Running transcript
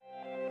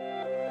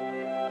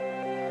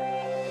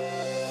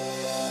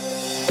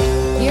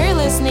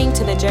listening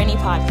to the Journey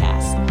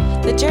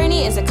Podcast. The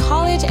Journey is a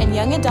college and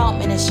young adult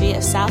ministry of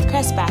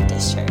Southcrest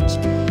Baptist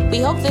Church. We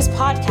hope this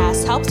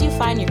podcast helps you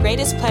find your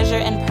greatest pleasure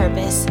and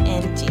purpose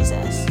in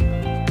Jesus.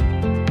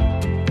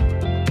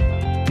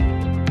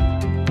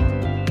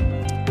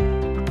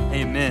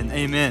 Amen,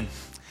 amen.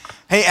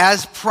 Hey,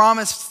 as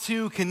promised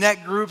to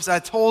Connect Groups, I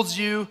told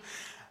you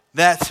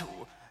that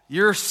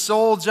your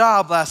sole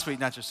job last week,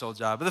 not your sole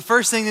job, but the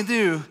first thing to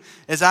do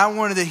is I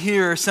wanted to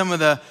hear some of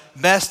the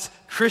best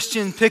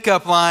Christian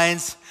pickup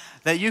lines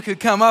that you could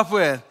come up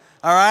with.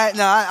 All right?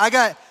 Now, I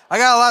got a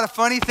lot of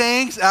funny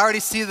things. I already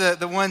see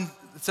the one,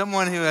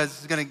 someone who I'm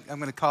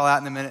going to call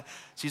out in a minute.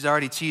 She's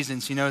already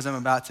cheesing. She knows I'm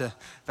about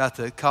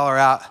to call her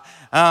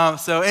out.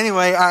 So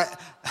anyway,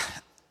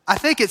 I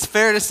think it's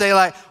fair to say,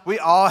 like, we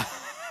all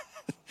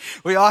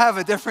have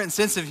a different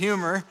sense of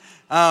humor.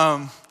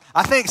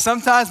 I think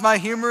sometimes my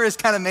humor is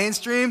kind of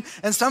mainstream,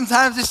 and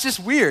sometimes it's just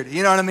weird,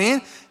 you know what I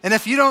mean? And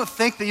if you don't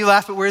think that you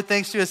laugh at weird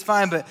things too, it's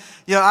fine, but,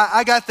 you know,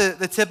 I got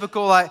the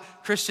typical, like,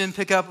 Christian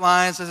pickup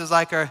lines. This is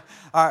like,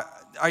 are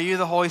you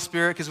the Holy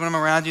Spirit? Because when I'm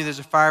around you, there's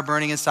a fire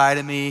burning inside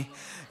of me.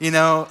 You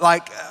know,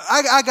 like,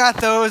 I got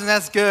those, and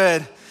that's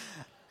good.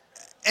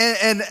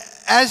 And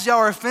as y'all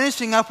are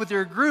finishing up with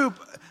your group,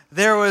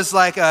 there was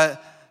like a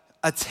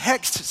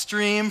text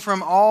stream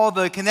from all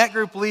the Connect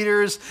Group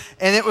leaders,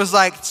 and it was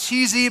like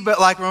cheesy, but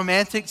like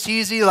romantic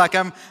cheesy. Like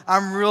I'm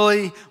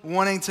really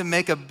wanting to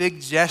make a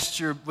big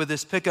gesture with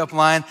this pickup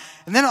line.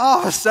 And then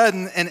all of a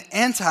sudden, an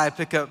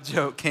anti-pickup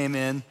joke came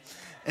in,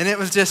 and it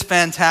was just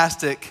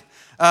fantastic.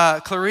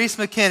 Clarice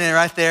McKinnon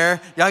right there.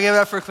 Y'all give it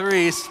up for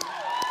Clarice.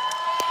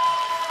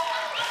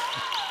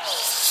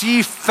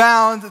 She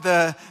found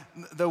the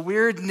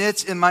weird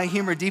niche in my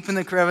humor deep in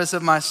the crevice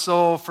of my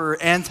soul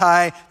for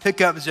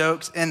anti-pickup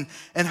jokes. And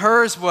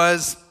hers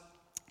was,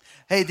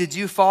 hey, did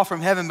you fall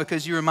from heaven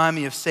because you remind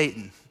me of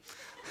Satan?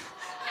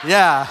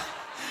 Yeah.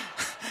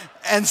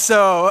 And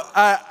so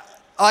I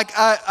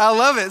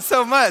love it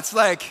so much.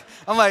 Like,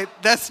 I'm like,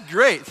 that's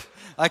great.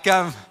 Like,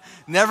 I'm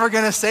never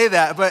going to say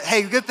that. But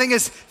hey, the good thing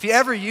is, if you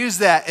ever use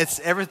that,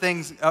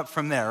 everything's up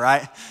from there,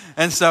 right?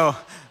 And so,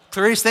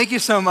 Clarice, thank you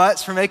so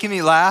much for making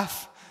me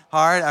laugh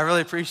hard. I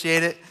really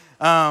appreciate it.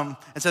 And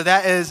so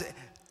that is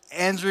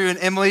Andrew and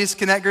Emily's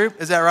Connect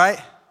Group. Is that right?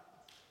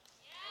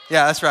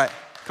 Yeah, that's right.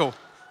 Cool.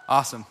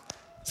 Awesome.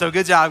 So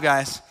good job,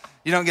 guys.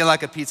 You don't get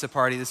like a pizza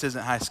party. This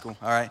isn't high school,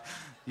 all right?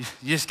 You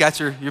just got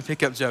your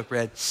pickup joke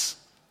read.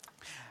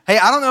 Hey,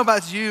 I don't know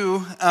about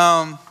you,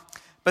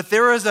 but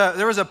there was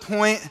a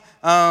point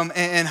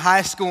in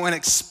high school and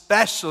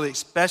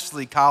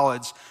especially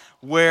college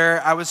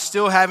where I was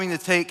still having to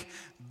take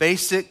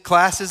basic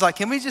classes. Like,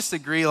 can we just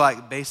agree,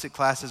 like, basic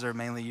classes are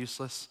mainly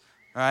useless?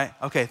 All right?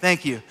 Okay,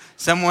 thank you.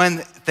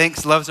 Someone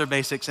loves their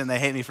basics, and they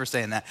hate me for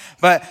saying that.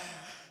 But,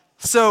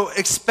 so,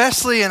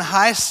 especially in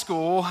high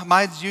school,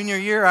 my junior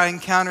year, I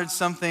encountered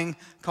something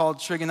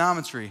called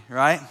trigonometry,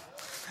 right?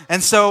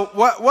 And so,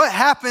 what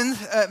happened,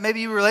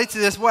 maybe you relate to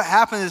this, what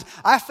happened is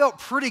I felt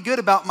pretty good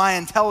about my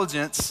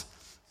intelligence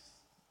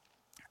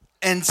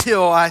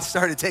until I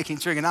started taking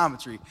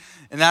trigonometry.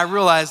 And I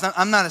realized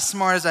I'm not as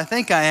smart as I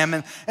think I am.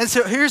 And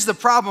so here's the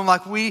problem.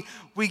 Like, we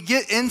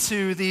get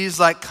into these,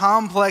 like,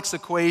 complex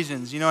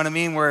equations, you know what I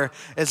mean? Where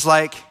it's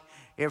like,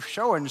 if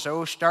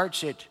so-and-so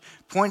starts at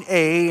point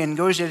A and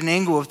goes at an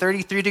angle of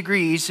 33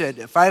 degrees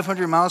at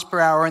 500 miles per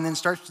hour and then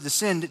starts to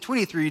descend at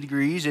 23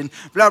 degrees and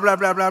blah, blah,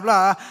 blah, blah,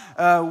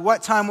 blah,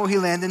 what time will he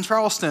land in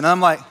Charleston? And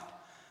I'm like,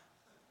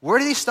 where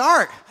did he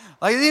start?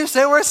 Like, it didn't even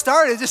say where it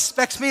started. It just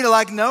expects me to,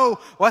 like, know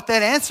what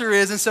that answer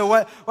is. And so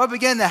what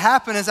began to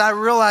happen is I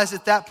realized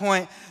at that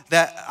point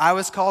that I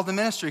was called to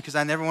ministry because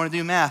I never want to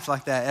do math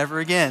like that ever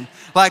again.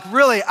 Like,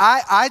 really,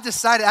 I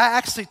decided, I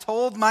actually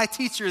told my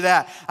teacher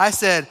that. I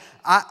said,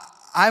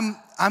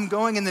 I'm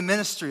going in the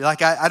ministry.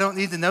 Like, I don't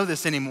need to know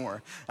this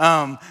anymore.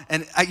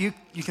 You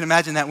can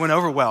imagine that went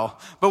over well.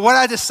 But what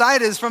I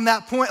decided is from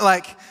that point,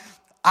 like,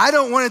 I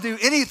don't want to do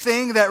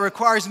anything that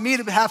requires me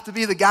to have to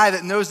be the guy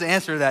that knows the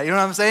answer to that. You know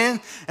what I'm saying?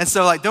 And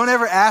so, like, don't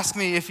ever ask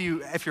me if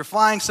you're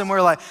flying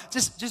somewhere, like,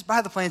 just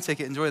buy the plane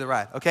ticket, enjoy the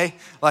ride, okay?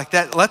 Like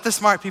that, let the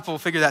smart people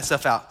figure that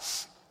stuff out.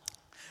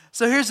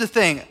 So here's the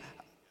thing.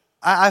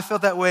 I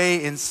felt that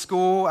way in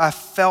school. I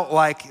felt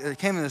like it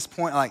came to this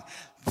point, like,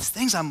 these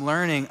things I'm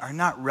learning are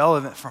not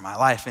relevant for my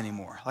life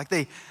anymore. Like,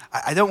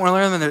 I don't want to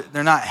learn them.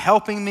 They're not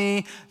helping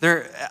me.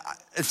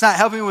 It's not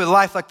helping me with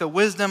life. Like, the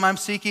wisdom I'm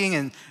seeking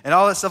and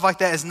all that stuff like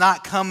that is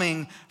not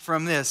coming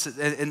from this.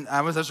 And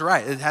I was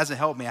right. It hasn't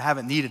helped me. I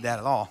haven't needed that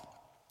at all.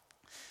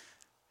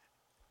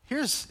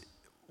 Here's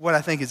what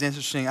I think is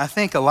interesting. I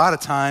think a lot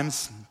of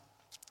times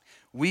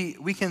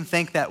we can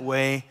think that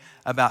way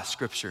about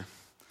Scripture.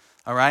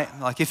 All right?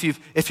 Like, if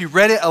you've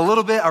read it a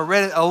little bit or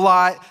read it a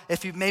lot,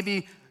 if you've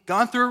maybe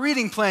gone through a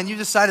reading plan, you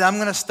decided I'm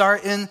going to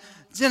start in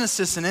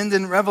Genesis and end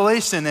in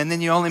Revelation, and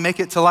then you only make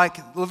it to, like,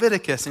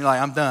 Leviticus, and you're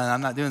like, I'm done.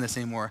 I'm not doing this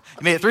anymore.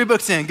 You made it 3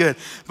 books in, good.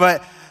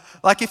 But,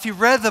 like, if you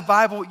read the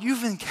Bible,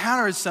 you've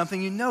encountered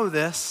something, you know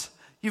this.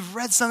 You've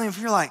read something, and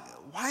you're like,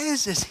 why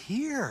is this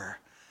here?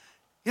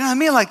 You know what I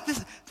mean? Like,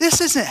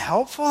 this isn't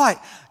helpful. Like,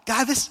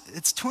 God,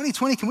 it's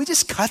 2020. Can we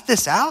just cut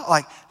this out?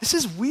 Like, this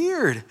is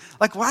weird.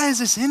 Like, why is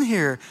this in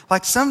here?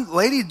 Like, some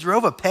lady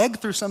drove a peg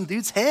through some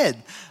dude's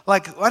head.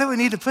 Like, why do we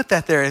need to put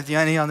that there? Do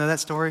any of y'all know that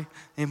story?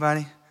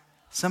 Anybody?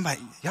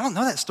 Somebody, y'all don't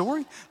know that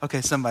story?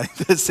 Okay, somebody.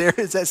 Sarah,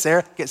 is that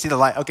Sarah? Can't see the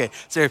light. Okay,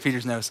 Sarah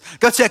Peters knows.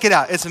 Go check it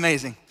out. It's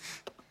amazing.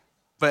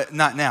 But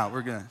not now.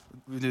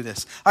 We'll do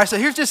this. All right, so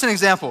here's just an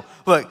example.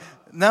 Look,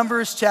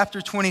 Numbers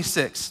chapter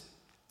 26,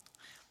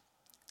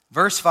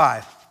 verse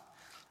 5.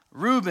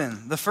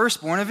 Reuben, the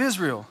firstborn of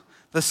Israel,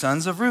 the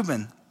sons of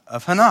Reuben,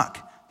 of Hanok,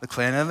 the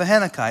clan of the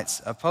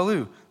Hanakites, of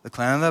Palu, the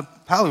clan of the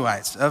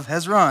Paluites, of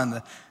Hezron,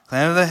 the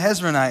clan of the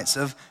Hezronites,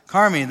 of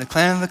Carmi, the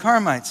clan of the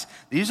Carmites.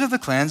 These are the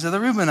clans of the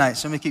Reubenites.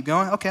 So let me keep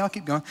going. Okay, I'll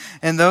keep going.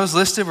 And those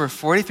listed were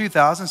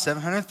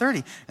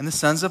 43,730. And the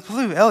sons of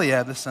Palu,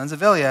 Eliab, the sons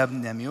of Eliab,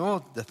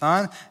 Nemuel,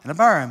 Dathan, and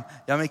Abiram.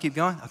 Y'all want me to keep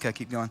going? Okay, I'll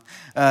keep going.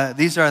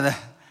 These are the...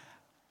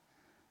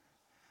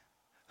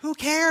 Who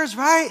cares,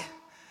 right?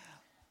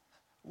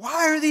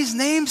 Why are these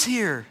names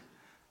here?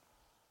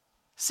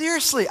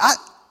 Seriously, I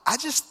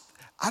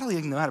don't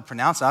even know how to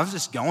pronounce it. I was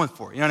just going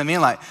for it. You know what I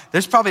mean? Like,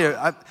 there's probably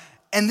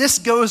and this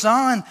goes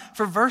on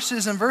for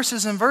verses and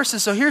verses and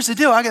verses. So here's the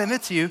deal. I got to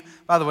admit to you,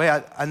 by the way,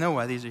 I know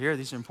why these are here.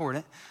 These are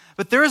important.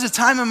 But there was a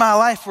time in my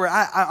life where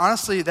I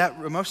honestly, that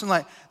emotion,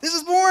 like, this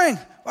is boring.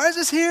 Why is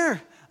this here?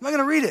 I'm not going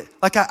to read it.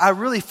 Like, I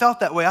really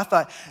felt that way. I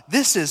thought,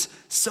 this is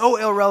so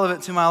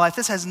irrelevant to my life.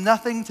 This has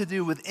nothing to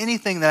do with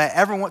anything that I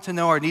ever want to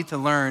know or need to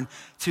learn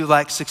to,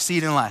 like,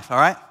 succeed in life, all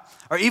right?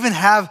 Or even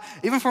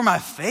for my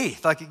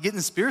faith, like getting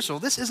spiritual,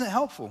 this isn't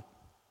helpful.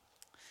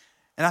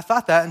 And I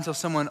thought that until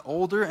someone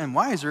older and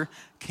wiser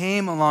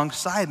came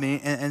alongside me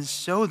and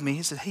showed me.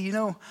 He said, hey, you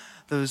know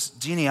those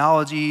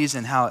genealogies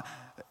and how it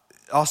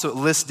also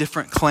lists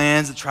different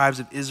clans, the tribes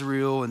of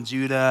Israel and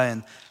Judah,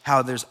 and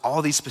how there's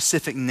all these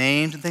specific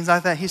names and things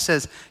like that. He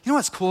says, you know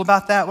what's cool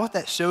about that? What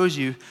that shows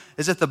you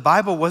is that the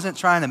Bible wasn't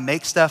trying to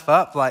make stuff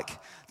up. Like,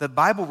 the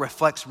Bible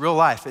reflects real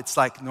life. It's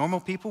like normal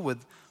people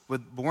with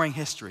boring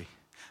history.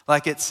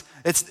 Like, it's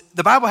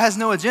the Bible has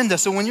no agenda.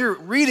 So when you're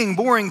reading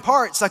boring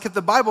parts, like if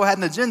the Bible had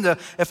an agenda,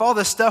 if all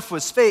this stuff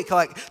was fake,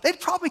 like they'd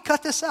probably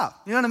cut this out.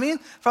 You know what I mean?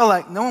 Probably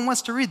like, no one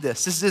wants to read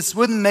this. This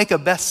wouldn't make a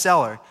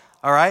bestseller,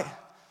 all right?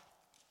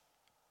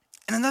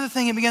 And another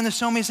thing he began to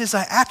show me is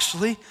like,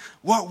 actually,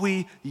 what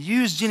we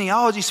use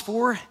genealogies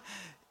for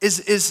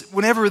is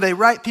whenever they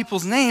write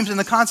people's names in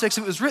the context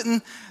it was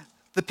written,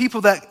 the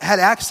people that had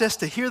access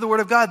to hear the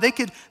word of God, they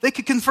could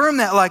confirm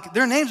that, like,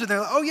 their names are there.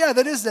 Like, oh yeah,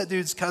 that is that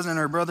dude's cousin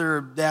or brother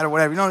or dad or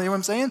whatever. You know what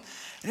I'm saying? And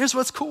here's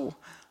what's cool.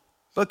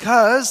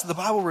 Because the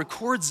Bible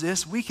records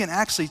this, we can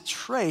actually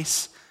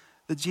trace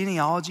the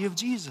genealogy of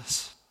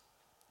Jesus.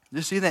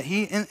 You see that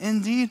he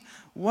indeed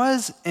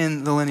was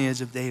in the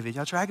lineage of David.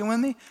 Y'all tracking with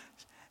me?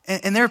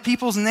 And there are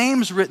people's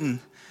names written.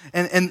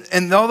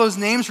 And all those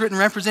names written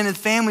represented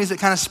families that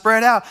kind of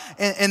spread out.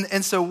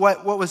 And so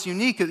what was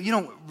unique, you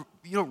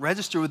don't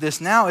register with this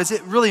now, is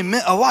it really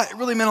meant a lot. It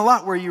really meant a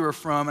lot where you were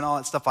from and all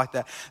that stuff like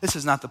that. This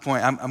is not the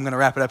point. I'm going to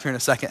wrap it up here in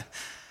a second.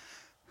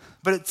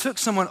 But it took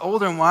someone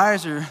older and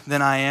wiser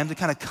than I am to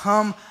kind of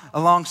come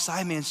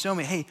alongside me and show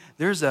me, hey,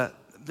 there's a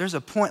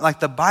point,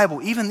 like the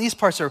Bible, even these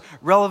parts are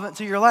relevant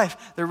to your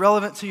life. They're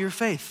relevant to your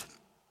faith.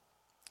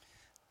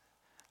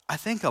 I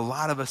think a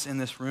lot of us in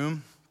this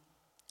room,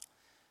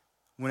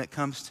 when it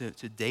comes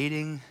to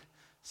dating,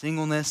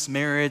 singleness,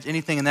 marriage,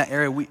 anything in that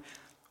area, we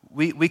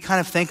kind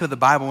of think of the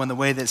Bible in the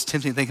way that's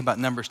tempting to think about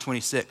Numbers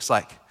 26.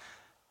 Like,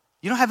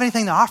 you don't have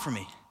anything to offer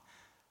me.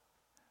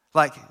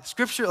 Like,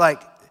 Scripture,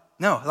 like,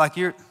 no, like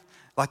you're,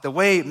 like the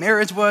way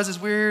marriage was is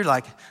weird,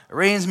 like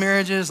arranged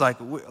marriages,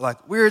 like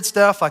weird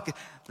stuff, like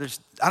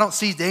I don't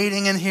see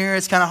dating in here,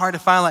 it's kind of hard to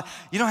find, like,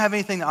 you don't have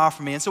anything to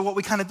offer me. And so what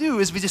we kind of do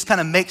is we just kind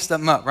of make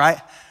something up,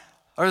 right?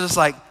 Or just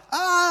like,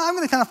 I'm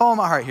going to kind of follow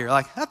my heart here.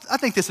 Like, I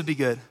think this would be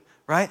good,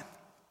 right?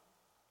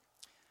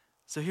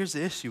 So here's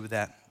the issue with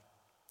that.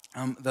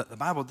 The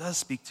Bible does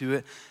speak to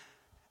it.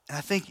 And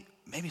I think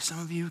maybe some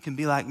of you can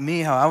be like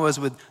me, how I was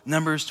with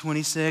Numbers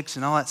 26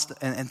 and all that stuff,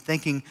 and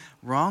thinking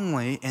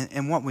wrongly.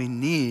 And what we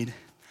need,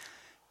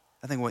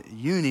 I think what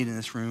you need in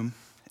this room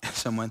is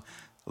someone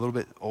a little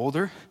bit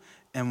older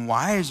and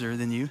wiser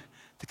than you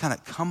to kind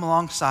of come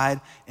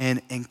alongside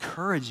and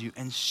encourage you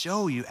and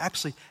show you,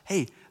 actually,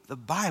 hey, the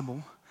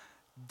Bible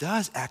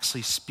does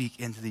actually speak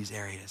into these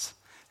areas.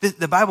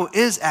 The Bible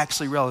is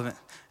actually relevant.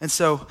 And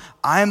so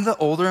I'm the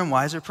older and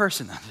wiser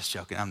person. I'm just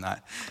joking, I'm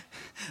not.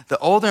 The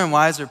older and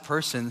wiser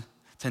person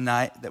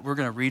tonight that we're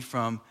going to read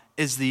from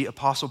is the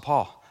Apostle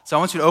Paul. So I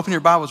want you to open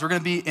your Bibles. We're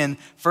going to be in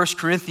 1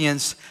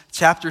 Corinthians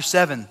chapter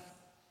 7.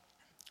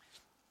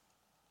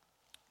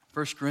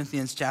 1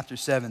 Corinthians chapter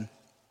 7.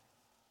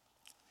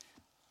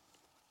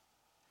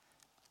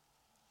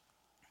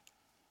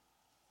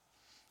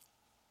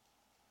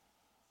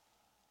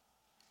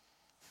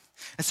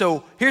 And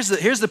so here's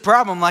the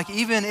problem. Like,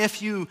 even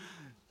if you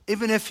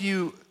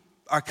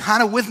are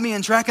kind of with me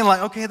and tracking,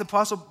 like, okay, the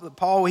Apostle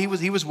Paul, he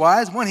was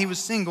wise. One, he was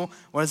single.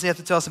 What does he have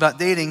to tell us about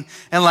dating?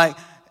 And like,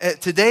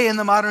 today in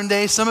the modern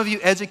day, some of you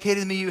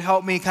educated me, you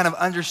helped me kind of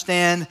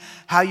understand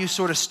how you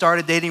sort of start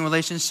a dating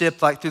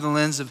relationship, like through the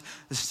lens of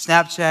the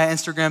Snapchat,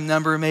 Instagram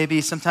number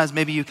maybe. Sometimes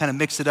maybe you kind of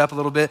mix it up a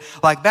little bit.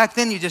 Like back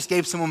then you just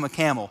gave someone a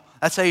camel.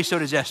 That's how you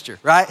showed a gesture,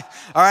 right?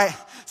 All right?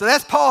 So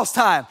that's Paul's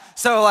time.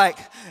 So like,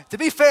 to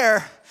be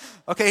fair,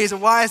 okay, he's a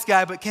wise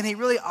guy, but can he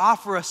really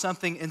offer us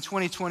something in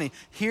 2020?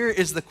 Here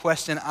is the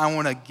question I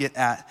want to get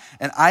at.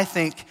 And I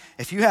think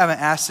if you haven't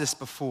asked this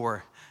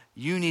before,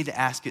 you need to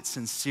ask it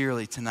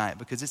sincerely tonight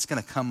because it's going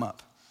to come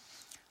up.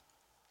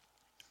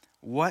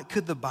 What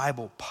could the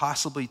Bible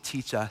possibly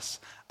teach us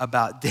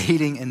about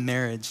dating and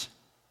marriage?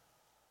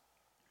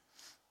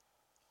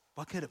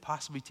 What could it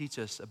possibly teach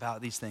us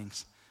about these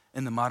things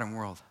in the modern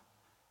world?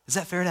 Is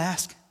that fair to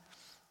ask?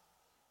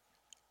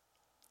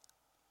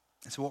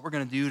 And so what we're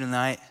going to do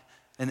tonight,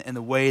 and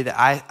the way that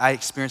I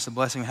experienced the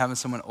blessing of having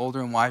someone older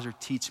and wiser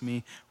teach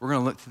me, we're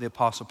going to look to the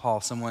Apostle Paul,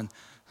 someone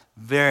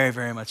very,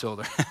 very much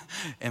older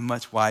and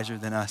much wiser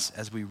than us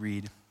as we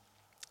read.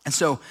 And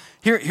so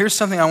here's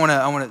something I want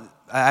to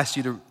ask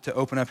you to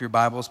open up your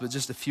Bibles, but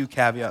just a few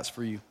caveats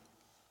for you.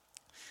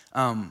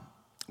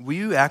 Will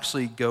you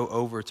actually go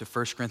over to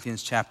 1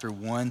 Corinthians chapter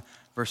 1,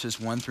 verses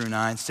 1 through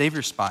 9? Save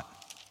your spot.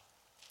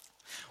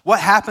 What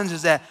happens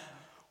is that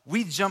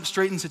we jump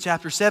straight into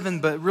chapter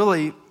 7, but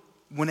really,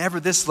 whenever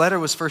this letter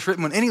was first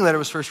written, when any letter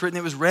was first written,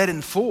 it was read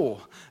in full.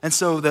 And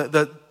so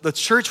the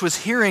church was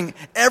hearing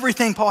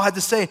everything Paul had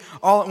to say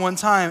all at one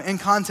time in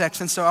context.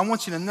 And so I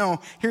want you to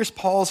know, here's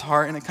Paul's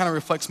heart, and it kind of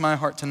reflects my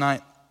heart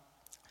tonight.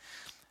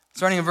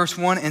 Starting in verse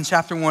 1 in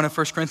chapter 1 of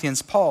 1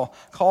 Corinthians, Paul,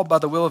 called by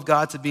the will of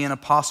God to be an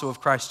apostle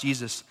of Christ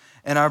Jesus,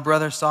 and our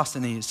brother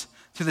Sosthenes,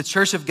 to the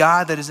church of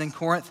God that is in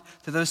Corinth,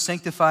 to those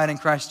sanctified in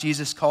Christ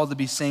Jesus, called to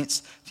be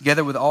saints,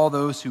 together with all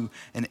those who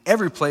in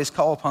every place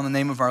call upon the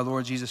name of our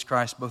Lord Jesus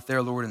Christ, both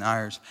their Lord and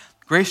ours.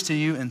 Grace to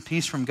you and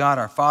peace from God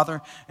our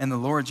Father and the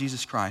Lord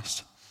Jesus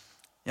Christ.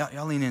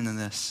 Y'all lean into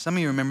this. Some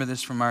of you remember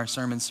this from our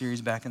sermon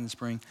series back in the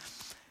spring.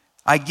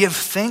 I give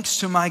thanks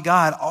to my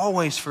God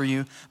always for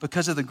you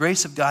because of the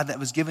grace of God that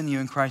was given you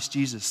in Christ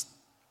Jesus,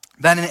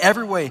 that in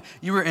every way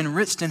you were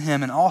enriched in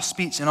him in all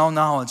speech and all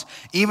knowledge,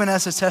 even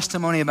as the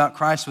testimony about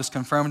Christ was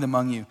confirmed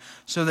among you,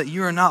 so that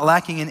you are not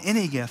lacking in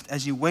any gift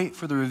as you wait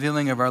for the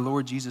revealing of our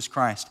Lord Jesus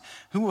Christ,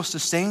 who will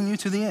sustain you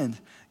to the end,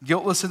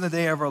 guiltless in the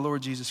day of our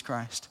Lord Jesus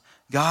Christ.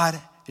 God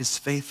is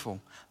faithful,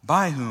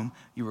 by whom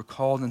you were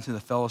called into the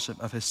fellowship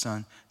of his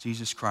Son,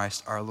 Jesus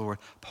Christ our Lord.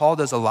 Paul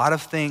does a lot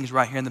of things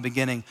right here in the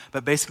beginning,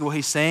 but basically what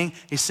he's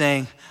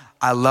saying,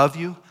 I love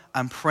you,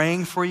 I'm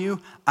praying for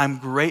you, I'm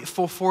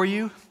grateful for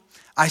you,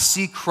 I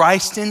see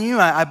Christ in you.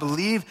 I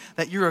believe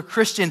that you're a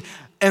Christian.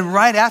 And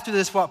right after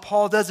this, what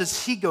Paul does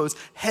is he goes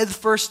head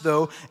first,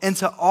 though,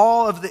 into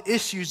all of the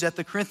issues that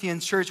the Corinthian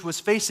church was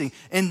facing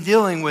and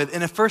dealing with.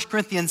 And in 1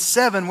 Corinthians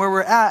 7, where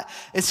we're at,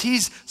 is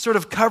he's sort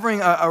of covering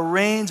a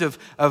range of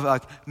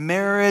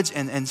marriage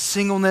and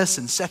singleness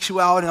and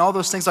sexuality and all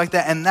those things like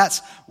that. And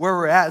that's where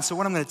we're at. And so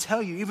what I'm going to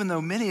tell you, even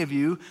though many of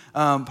you,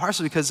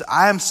 partially because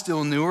I'm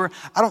still newer,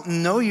 I don't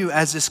know you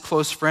as this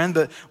close friend,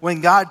 but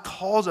when God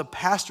calls a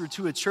pastor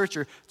to a church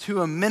or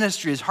to a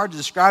ministry, it's hard to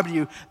describe to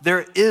you,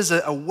 there is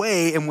a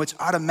way in which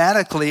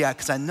automatically,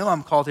 because I know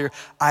I'm called here,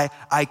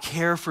 I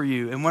care for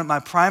you. And my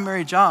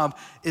primary job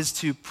is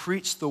to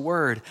preach the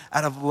word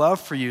out of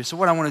love for you. So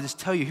what I want to just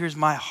tell you, here's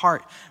my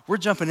heart. We're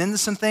jumping into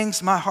some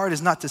things. My heart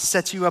is not to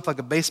set you up like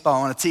a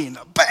baseball on a tee.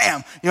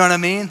 Bam! You know what I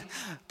mean?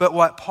 But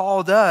what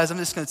Paul does, I'm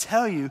just going to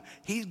tell you,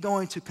 he's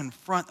going to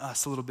confront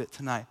us a little bit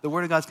tonight. The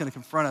word of God's going to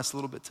confront us a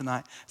little bit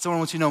tonight. So I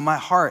want you to know my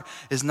heart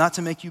is not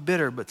to make you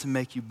bitter, but to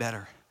make you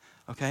better.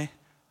 Okay?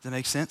 Does that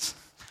make sense?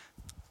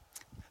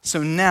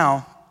 So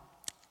now,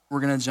 we're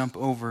going to jump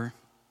over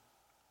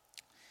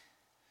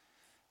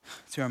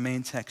to our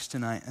main text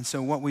tonight. And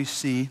so what we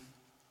see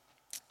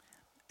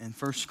in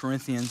 1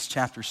 Corinthians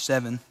chapter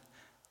 7,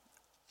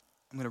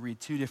 I'm going to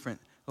read two different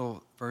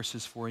little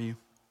verses for you.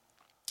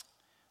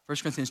 1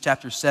 Corinthians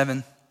chapter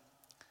 7,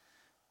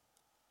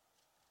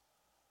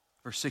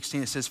 verse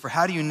 16, it says, "For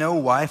how do you know,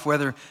 wife,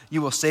 whether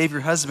you will save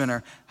your husband?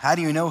 Or how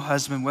do you know,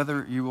 husband,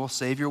 whether you will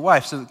save your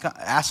wife?" So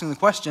asking the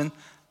question,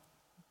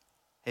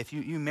 if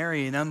you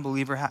marry an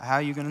unbeliever, how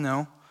are you going to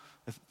know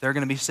if they're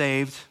going to be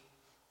saved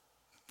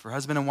for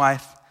husband and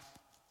wife?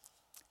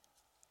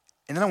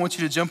 And then I want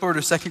you to jump over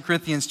to 2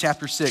 Corinthians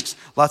chapter 6.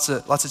 Lots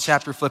of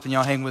chapter flipping.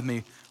 Y'all hang with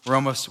me. We're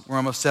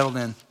almost settled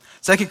in.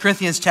 2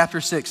 Corinthians chapter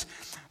 6.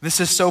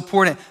 This is so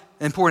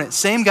important.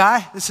 Same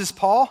guy. This is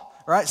Paul,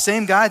 right?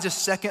 Same guy,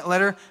 just second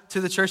letter to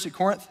the church at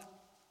Corinth.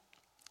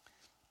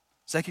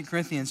 2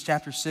 Corinthians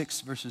chapter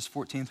 6, verses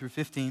 14 through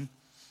 15.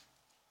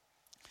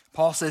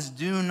 Paul says,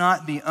 "Do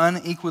not be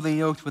unequally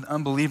yoked with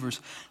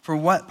unbelievers. For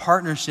what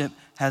partnership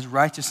has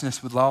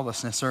righteousness with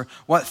lawlessness? Or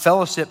what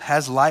fellowship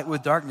has light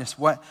with darkness?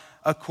 What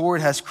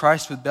accord has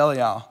Christ with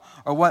Belial?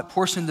 Or what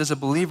portion does a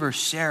believer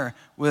share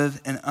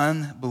with an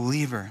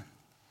unbeliever?"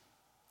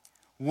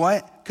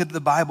 What could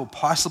the Bible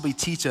possibly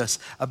teach us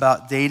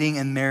about dating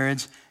and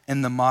marriage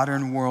in the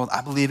modern world?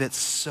 I believe it's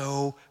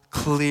so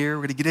clear.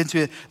 We're going to get into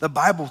it. The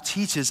Bible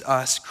teaches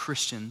us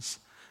Christians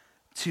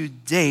to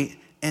date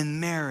and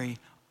marry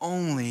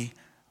only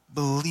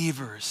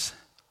believers.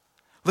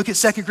 Look at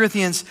 2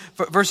 Corinthians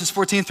verses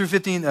 14 through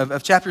 15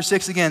 of chapter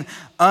 6 again.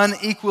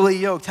 Unequally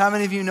yoked. How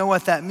many of you know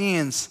what that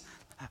means?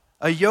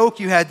 A yoke,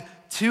 you had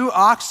 2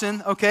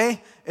 oxen,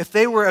 okay? If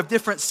they were of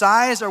different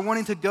size or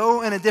wanting to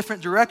go in a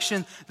different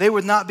direction, they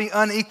would not be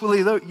unequally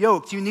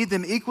yoked. You need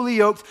them equally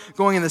yoked,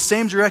 going in the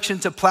same direction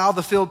to plow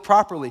the field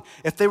properly.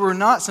 If they were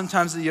not,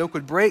 sometimes the yoke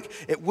would break.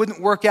 It wouldn't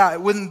work out.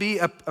 It wouldn't be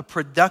a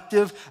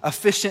productive,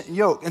 efficient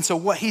yoke. And so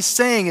what he's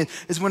saying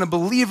is when a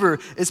believer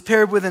is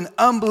paired with an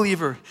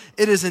unbeliever,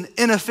 it is an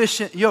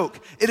inefficient yoke.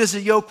 It is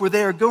a yoke where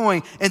they are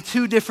going in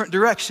 2 different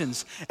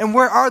directions. And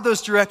where are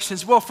those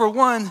directions? Well, for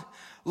one,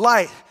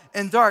 light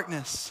and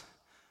darkness.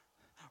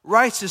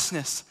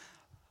 Righteousness,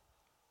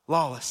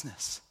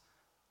 lawlessness.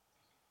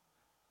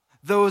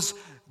 Those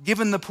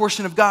given the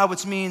portion of God,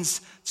 which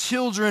means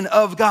children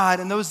of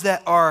God, and those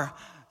that are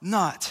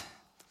not.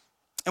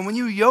 And when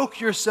you yoke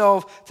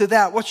yourself to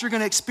that, what you're going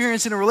to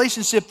experience in a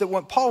relationship, that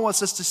what Paul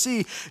wants us to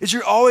see is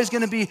you're always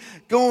going to be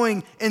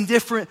going in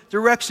different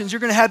directions. You're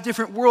going to have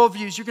different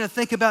worldviews. You're going to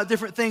think about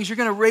different things. You're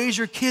going to raise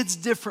your kids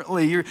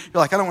differently. You're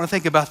like, I don't want to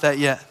think about that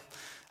yet.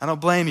 I don't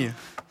blame you.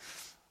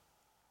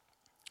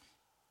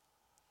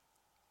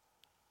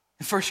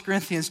 In 1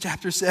 Corinthians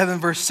chapter 7,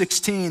 verse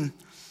 16,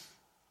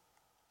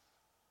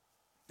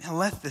 and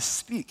let this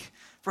speak.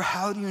 For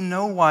how do you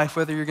know, wife,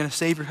 whether you're going to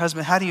save your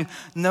husband? How do you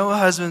know,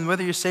 husband,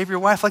 whether you save your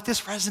wife? Like,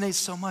 this resonates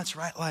so much,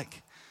 right?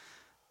 Like,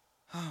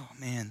 oh,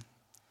 man.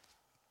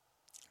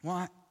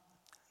 Well,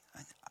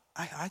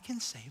 I can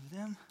save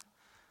them.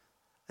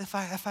 If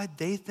I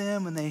date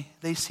them and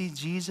they see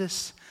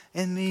Jesus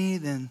in me,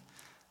 then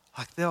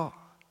like they'll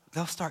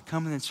start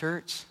coming to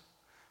church.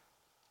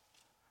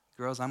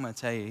 Girls, I'm going to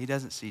tell you, he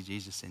doesn't see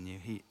Jesus in you.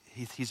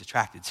 He's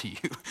attracted to you.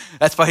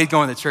 That's why he's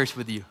going to church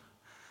with you.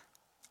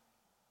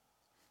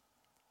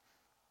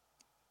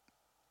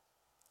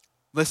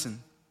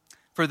 Listen,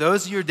 for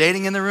those of you who are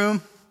dating in the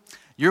room,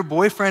 your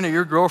boyfriend or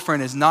your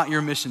girlfriend is not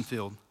your mission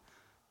field.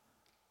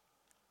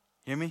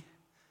 Hear me?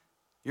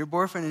 Your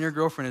boyfriend and your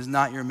girlfriend is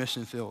not your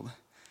mission field.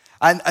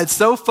 It's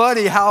so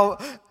funny how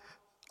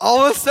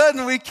all of a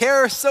sudden we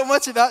care so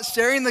much about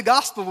sharing the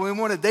gospel when we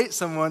want to date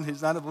someone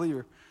who's not a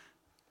believer.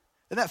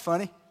 Isn't that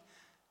funny?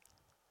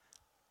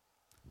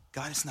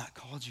 God has not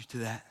called you to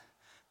that.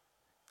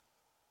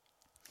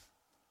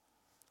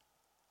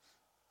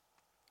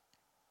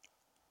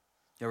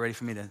 Y'all ready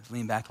for me to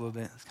lean back a little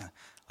bit? Let's kind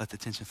of let the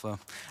tension flow. All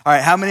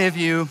right, how many of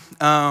you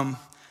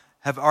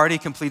have already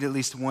completed at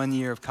least 1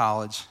 year of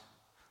college?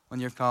 1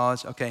 year of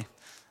college? Okay.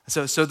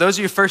 So those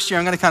are your first year.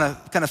 I'm going to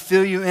kind of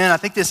fill you in. I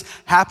think this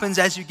happens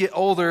as you get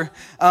older.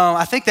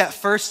 I think that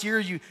first year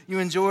you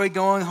enjoy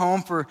going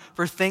home for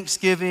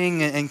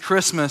Thanksgiving and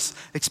Christmas,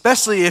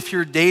 especially if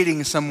you're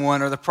dating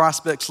someone or the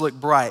prospects look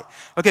bright.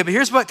 Okay, but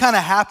here's what kind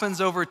of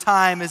happens over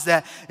time is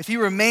that if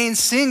you remain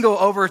single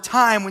over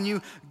time, when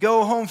you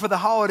go home for the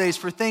holidays,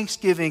 for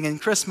Thanksgiving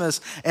and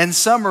Christmas and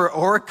summer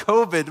or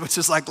COVID, which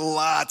is like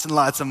lots and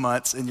lots of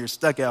months and you're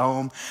stuck at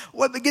home,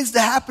 what begins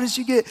to happen is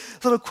you get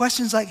little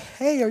questions like,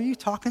 hey, are you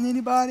talking to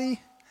anybody?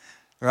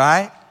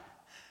 Right?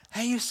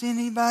 Hey, you seen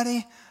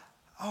anybody?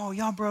 Oh,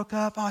 y'all broke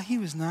up? Oh, he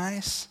was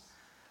nice.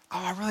 Oh,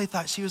 I really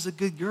thought she was a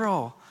good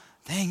girl.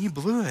 Dang, you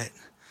blew it.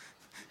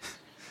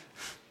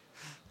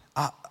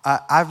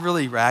 I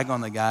really rag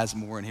on the guys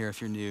more in here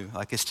if you're new.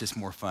 Like, it's just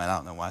more fun. I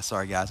don't know why.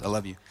 Sorry, guys. I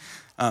love you.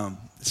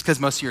 It's because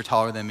most of you are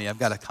taller than me. I've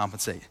got to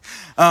compensate.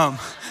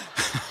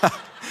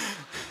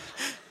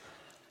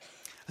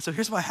 So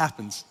here's what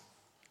happens.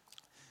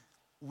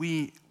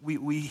 We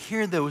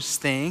hear those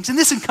things, and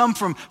this can come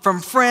from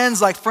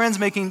friends, like friends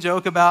making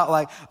joke about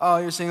like, oh,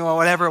 you're single, or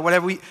whatever.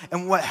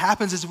 And what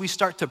happens is we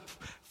start to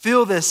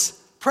feel this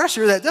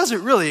pressure that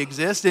doesn't really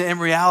exist in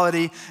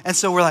reality, and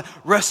so we're like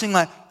wrestling,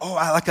 like, oh,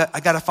 I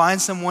got to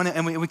find someone,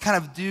 and we kind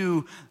of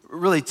do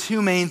really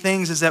 2 main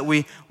things. Is that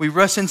we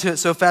rush into it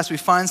so fast, we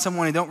find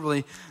someone and don't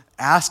really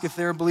ask if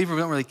they're a believer,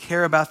 we don't really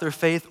care about their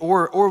faith,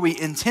 or we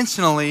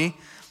intentionally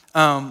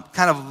kind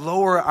of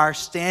lower our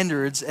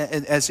standards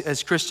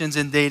as Christians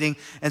in dating,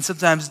 and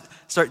sometimes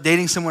start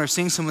dating someone or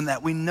seeing someone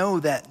that we know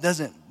that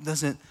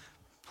doesn't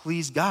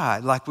please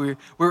God. Like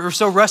we're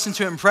so rushed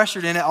into it and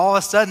pressured in it, all of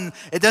a sudden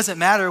it doesn't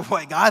matter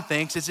what God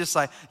thinks. It's just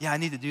like, yeah, I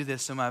need to do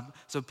this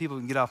so people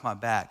can get off my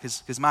back,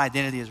 because my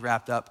identity is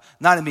wrapped up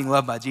not in being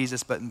loved by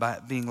Jesus, but in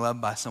being loved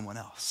by someone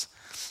else.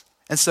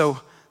 And so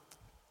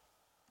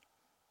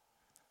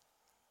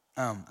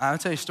I'll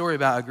tell you a story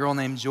about a girl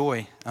named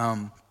Joy.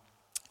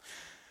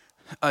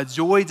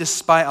 Joy,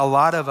 despite a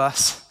lot of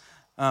us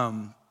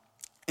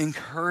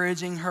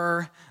encouraging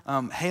her,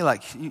 hey,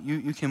 like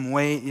you can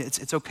wait.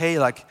 It's okay.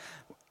 Like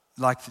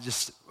to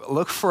just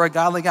look for a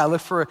godly guy.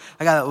 Look for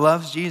a guy that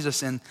loves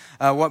Jesus. And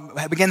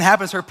what began to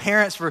happen is her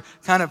parents were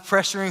kind of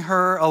pressuring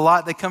her a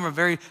lot. They come from a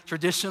very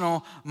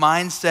traditional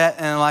mindset,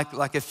 and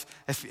like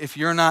if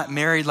you're not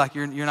married, like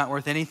you're not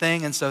worth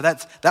anything. And so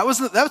that was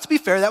to be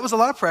fair. That was a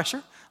lot of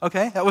pressure.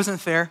 Okay, that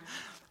wasn't fair.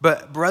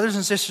 But brothers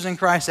and sisters in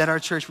Christ at our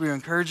church, we were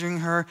encouraging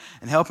her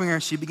and helping her.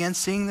 She began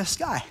seeing this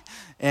guy.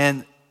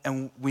 And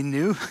we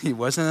knew he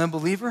wasn't a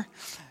believer.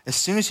 As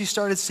soon as she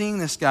started seeing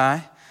this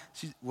guy,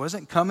 she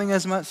wasn't coming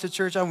as much to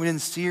church. We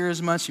didn't see her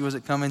as much. She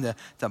wasn't coming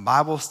to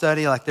Bible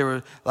study. Like there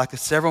were like a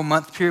several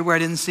month period where I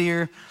didn't see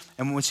her.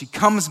 And when she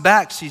comes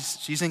back,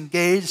 she's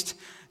engaged.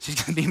 She's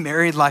going to be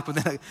married like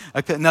within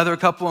another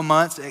couple of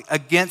months.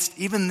 Against,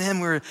 even then,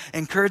 we were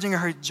encouraging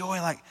her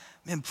joy, like,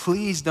 man,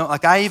 please don't.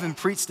 Like, I even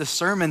preached a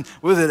sermon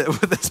with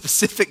a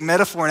specific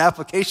metaphor and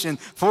application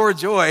for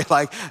joy.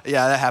 Like,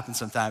 yeah, that happens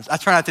sometimes. I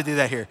try not to do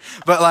that here.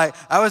 But, like,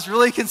 I was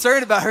really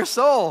concerned about her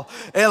soul.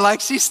 And, like,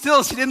 she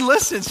didn't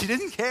listen. She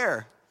didn't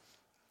care.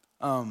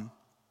 And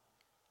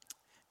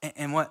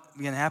what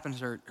began to happen is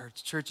her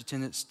church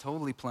attendance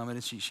totally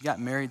plummeted. She got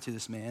married to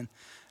this man.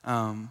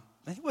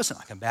 He wasn't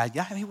like a bad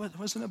guy. He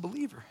wasn't a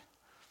believer.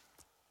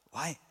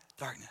 Light,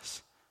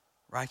 darkness,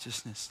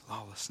 righteousness,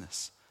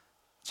 lawlessness.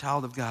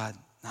 Child of God,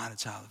 not a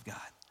child of God.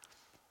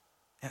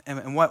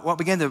 And what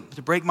began to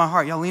break my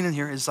heart, y'all lean in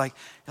here, is like,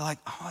 you're like,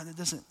 oh, it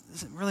doesn't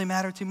really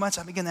matter too much.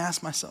 I began to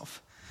ask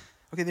myself,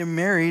 okay, they're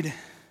married.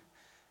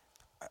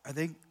 Are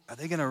they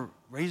going to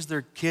raise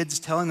their kids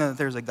telling them that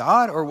there's a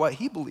God, or what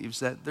he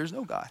believes, that there's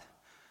no God?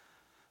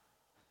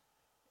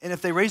 And if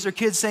they raise their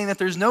kids saying that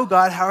there's no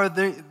God, how are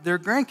their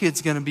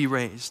grandkids going to be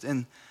raised?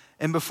 And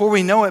before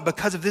we know it,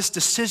 because of this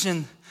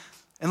decision,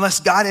 unless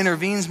God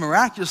intervenes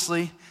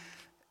miraculously,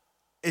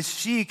 is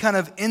she kind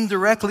of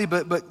indirectly,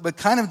 but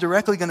kind of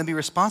directly going to be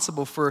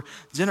responsible for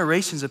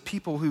generations of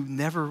people who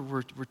never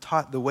were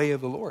taught the way of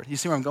the Lord? You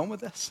see where I'm going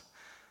with this?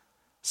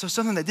 So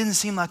something that didn't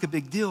seem like a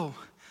big deal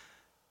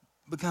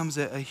becomes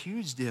a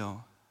huge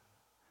deal.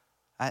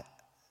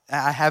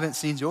 I haven't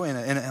seen joy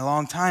in a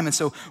long time. And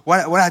so when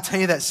I tell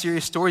you that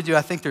serious story,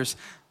 I think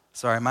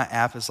my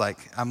app is like,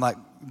 I'm like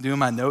doing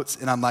my notes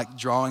and I'm like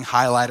drawing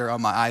highlighter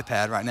on my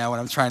iPad right now when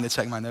I'm trying to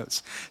check my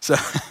notes. So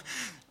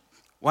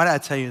why did I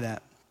tell you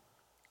that?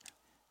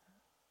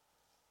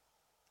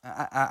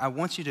 I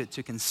want you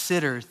to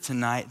consider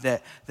tonight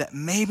that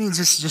maybe,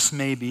 just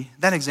maybe,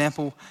 that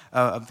example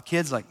of the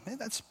kids, like, man,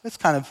 that's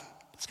kind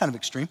of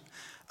extreme.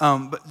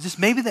 But just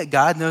maybe that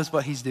God knows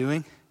what he's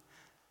doing.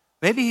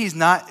 Maybe he's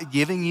not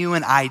giving you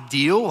an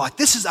ideal, like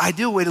this is the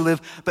ideal way to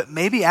live, but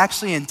maybe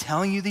actually in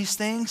telling you these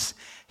things,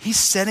 he's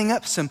setting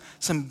up some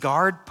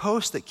guard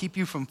posts that keep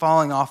you from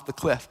falling off the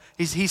cliff.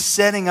 He's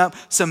setting up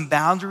some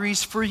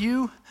boundaries for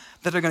you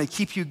that are going to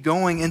keep you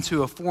going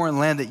into a foreign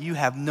land that you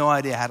have no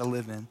idea how to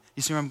live in.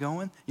 You see where I'm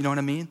going? You know what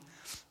I mean?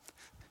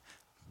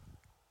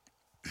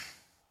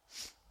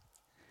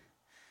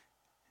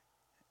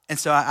 And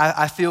so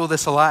I feel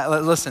this a lot.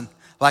 Listen,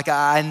 like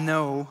I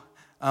know...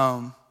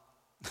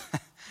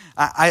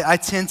 I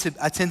tend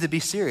to be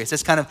serious.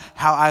 That's kind of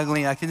how I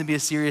lean. I tend to be a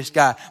serious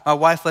guy. My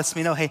wife lets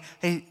me know, hey,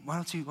 why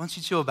don't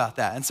you chill about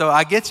that? And so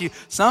I get you.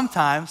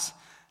 Sometimes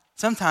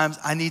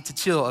I need to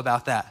chill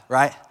about that,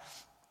 right?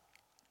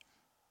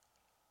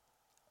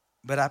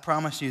 But I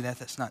promise you that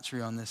that's not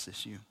true on this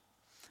issue.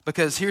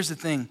 Because here's the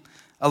thing.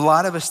 A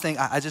lot of us think,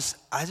 I just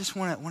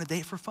want to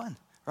date for fun,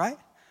 right?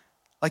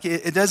 Like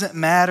it doesn't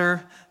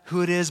matter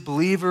who it is,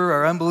 believer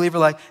or unbeliever.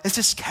 Like it's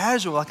just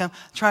casual. Like I'm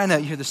trying to,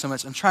 you hear this so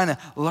much, I'm trying to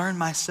learn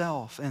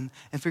myself and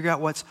figure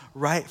out what's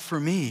right for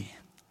me.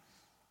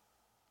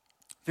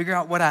 Figure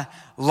out what I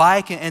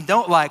like and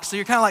don't like. So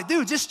you're kind of like,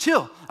 dude, just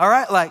chill, all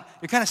right? Like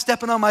you're kind of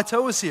stepping on my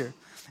toes here.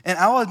 And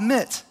I'll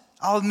admit,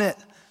 I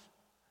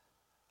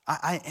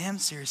am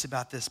serious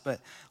about this.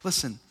 But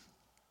listen,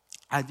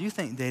 I do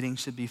think dating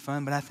should be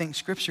fun, but I think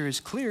Scripture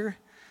is clear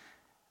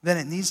that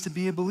it needs to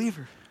be a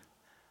believer.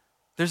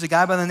 There's a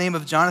guy by the name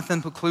of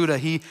Jonathan Pokluda.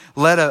 He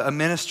led a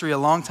ministry a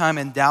long time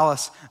in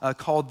Dallas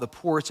called The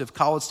Porch of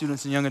college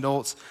students and young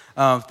adults.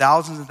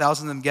 Thousands and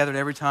thousands of them gathered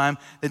every time.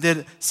 They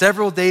did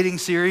several dating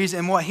series.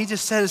 And what he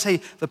just said is,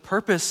 hey, the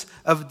purpose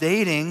of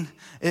dating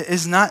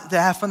is not to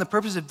have fun. The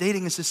purpose of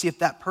dating is to see if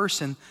that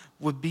person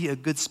would be a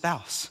good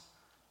spouse.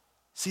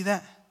 See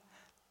that?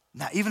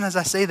 Now, even as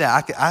I say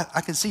that,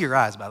 I can see your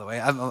eyes, by the way.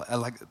 I'm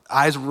like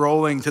eyes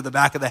rolling to the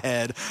back of the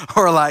head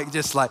or like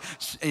just like,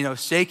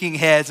 shaking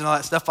heads and all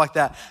that stuff like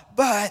that.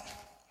 But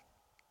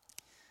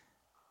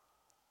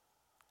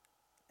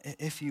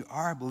if you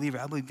are a believer,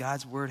 I believe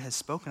God's word has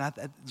spoken.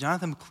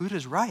 Jonathan Pokluda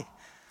is right.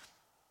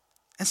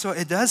 And so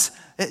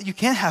you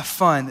can have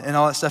fun and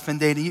all that stuff in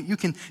dating. You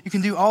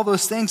can do all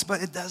those things,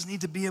 but it does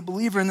need to be a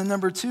believer. And then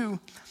number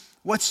two,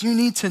 what you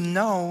need to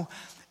know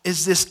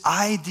is this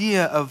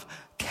idea of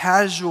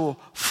casual,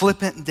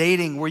 flippant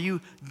dating where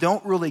you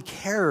don't really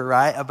care,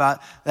 right,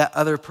 about that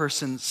other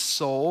person's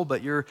soul,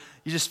 but you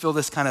just feel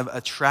this kind of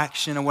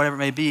attraction or whatever it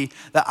may be.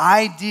 The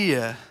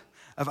idea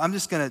of I'm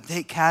just going to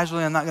date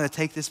casually, I'm not going to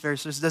take this very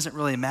seriously, it doesn't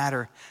really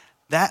matter.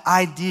 That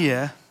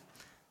idea,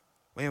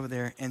 way over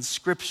there in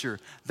Scripture,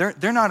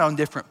 they're not on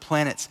different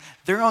planets.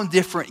 They're on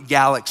different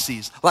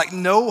galaxies. Like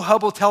no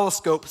Hubble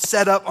telescope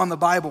set up on the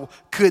Bible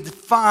could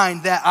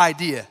find that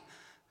idea.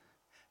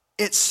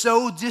 It's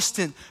so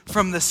distant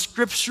from the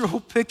scriptural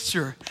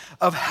picture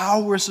of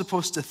how we're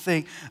supposed to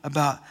think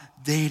about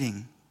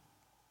dating.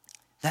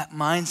 That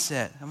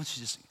mindset, I want you to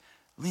just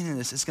lean into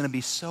this. It's going to be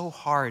so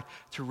hard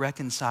to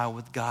reconcile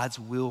with God's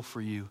will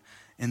for you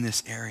in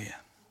this area.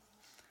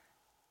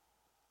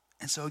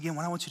 And so again,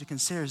 what I want you to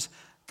consider is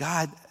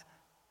God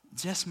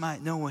just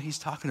might know what he's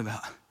talking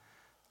about.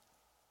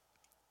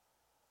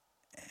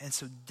 And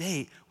so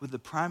date with the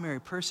primary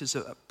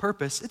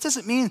purpose. It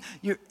doesn't mean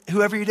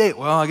whoever you date,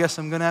 well, I guess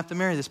I'm going to have to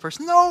marry this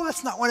person. No,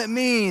 that's not what it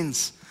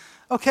means,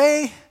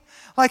 okay?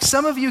 Like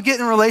some of you get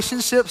in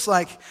relationships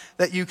like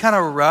that you kind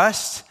of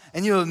rushed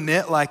and you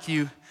admit like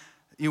you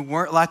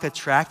weren't like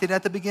attracted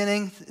at the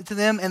beginning to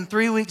them. And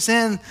 3 weeks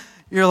in,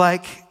 you're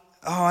like,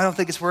 oh, I don't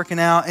think it's working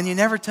out. And you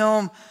never tell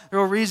them the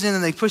real reason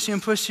and they push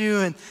you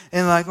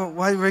and like, well,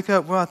 why did you break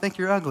up? Well, I think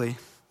you're ugly.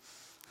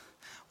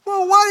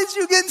 Well, why did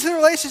you get into the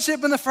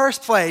relationship in the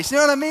first place? You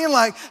know what I mean?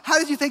 Like, how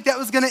did you think that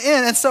was going to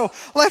end? And so,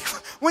 like,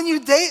 when you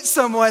date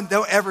someone,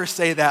 don't ever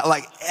say that,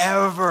 like,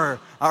 ever,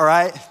 all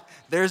right?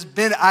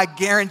 I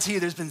guarantee you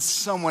there's been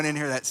someone in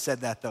here that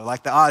said that, though.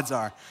 Like, the odds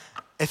are.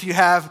 If you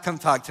have, come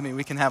talk to me.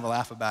 We can have a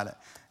laugh about it.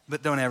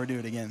 But don't ever do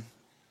it again.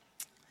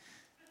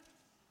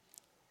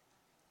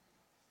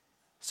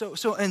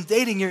 So in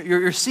dating,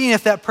 you're seeing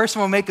if that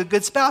person will make a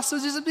good spouse. So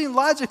just being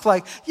logic,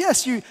 like,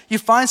 yes, you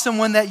find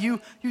someone that you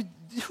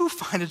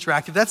find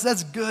attractive.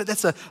 That's good.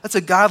 That's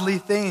a godly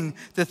thing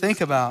to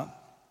think about.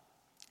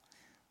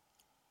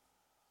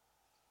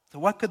 So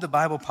what could the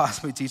Bible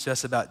possibly teach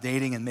us about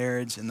dating and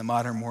marriage in the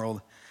modern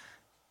world?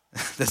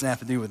 It doesn't have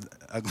to do with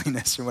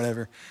ugliness or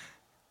whatever.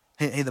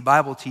 Hey, the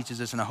Bible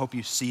teaches us, and I hope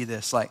you see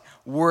this, like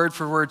word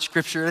for word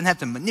scripture. It doesn't have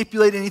to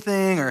manipulate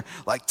anything or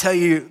like tell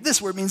you this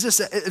word means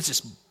this. It's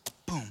just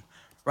boom,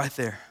 right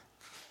there.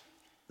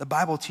 The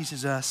Bible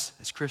teaches us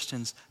as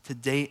Christians to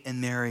date and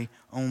marry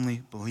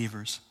only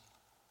believers.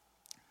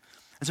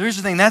 And so here's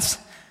the thing,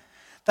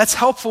 that's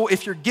helpful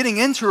if you're getting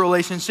into a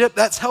relationship.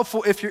 That's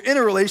helpful if you're in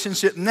a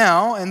relationship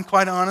now. And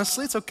quite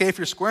honestly, it's okay if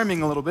you're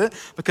squirming a little bit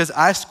because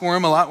I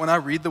squirm a lot when I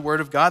read the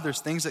Word of God. There's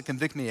things that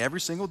convict me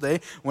every single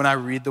day when I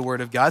read the Word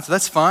of God. So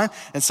that's fine.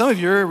 And some of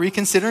you are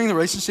reconsidering the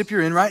relationship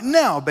you're in right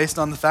now based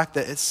on the fact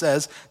that it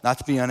says not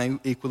to be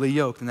unequally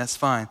yoked, and that's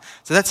fine.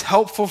 So that's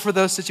helpful for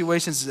those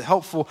situations. It's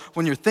helpful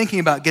when you're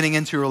thinking about getting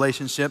into a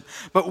relationship.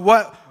 But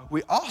what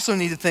we also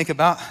need to think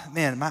about,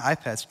 man, my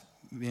iPad's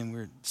being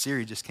weird.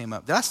 Siri just came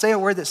up. Did I say a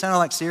word that sounded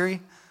like Siri?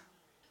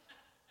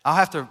 I'll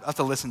have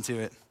to listen to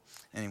it.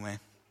 Anyway,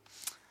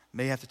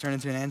 may have to turn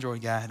into an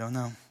Android guy. I don't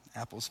know.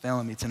 Apple's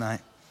failing me tonight.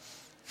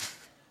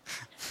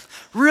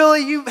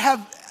 Really? You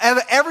have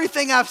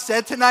everything I've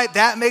said tonight,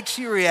 that makes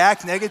you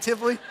react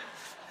negatively?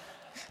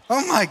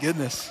 Oh my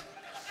goodness.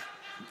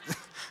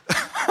 At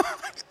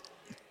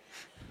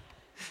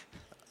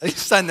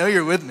least I know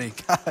you're with me.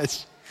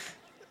 Gosh.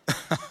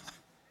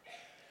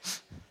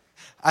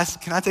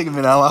 Can I take a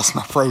minute? I lost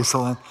my place.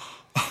 Hold on.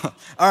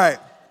 All right.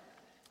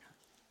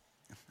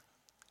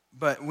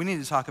 But we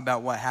need to talk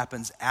about what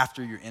happens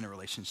after you're in a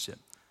relationship,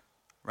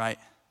 right?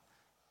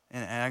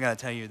 And I got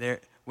to tell you,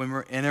 when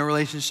we're in a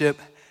relationship,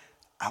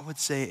 I would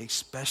say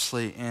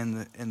especially in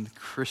the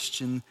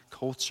Christian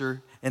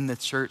culture, in the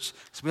church,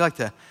 so we like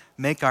to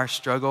make our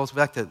struggles,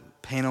 we like to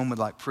paint them with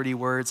like pretty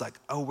words, like,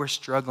 oh, we're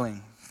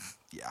struggling.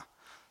 Yeah,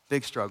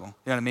 big struggle.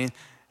 You know what I mean?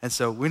 And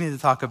so we need to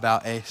talk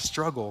about a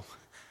struggle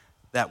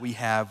that we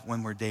have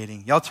when we're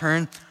dating. Y'all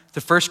turn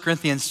to 1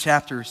 Corinthians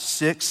chapter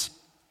 6,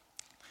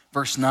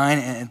 verse 9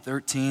 and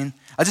 13.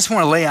 I just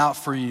want to lay out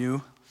for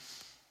you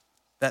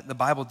that the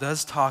Bible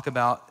does talk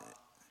about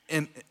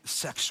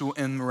sexual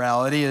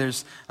immorality.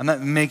 I'm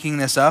not making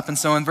this up. And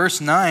so in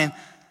verse 9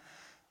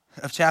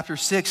 of chapter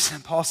 6,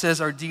 Paul says,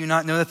 "Or do you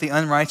not know that the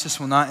unrighteous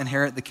will not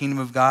inherit the kingdom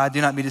of God?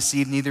 Do not be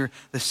deceived, neither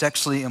the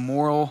sexually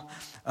immoral."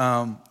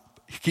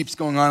 He keeps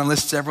going on and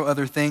lists several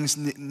other things.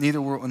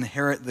 Neither will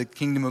inherit the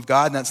kingdom of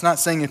God. Now, it's not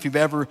saying if you've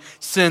ever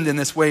sinned in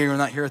this way, you'll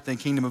not inherit the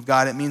kingdom of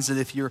God. It means that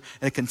if you're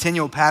in a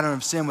continual pattern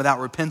of sin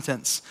without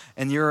repentance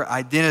and your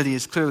identity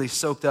is clearly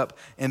soaked up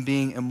in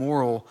being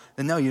immoral,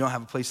 then no, you don't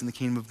have a place in the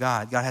kingdom of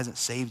God. God hasn't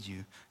saved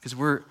you because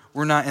we're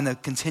not in a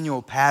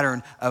continual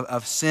pattern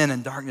of sin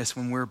and darkness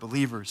when we're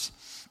believers.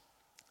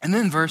 And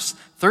then verse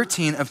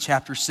 13 of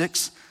chapter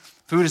 6,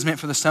 "Food is meant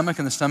for the stomach,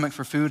 and the stomach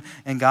for food,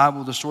 and God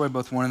will destroy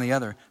both one and the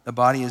other. The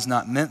body is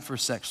not meant for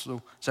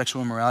sexual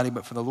immorality,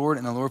 but for the Lord,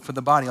 and the Lord for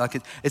the body." Like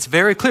it's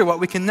very clear what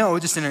we can know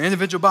just in our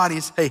individual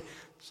bodies. Hey,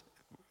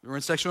 we're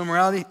in sexual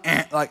immorality,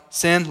 like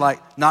sin,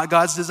 like not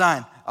God's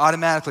design.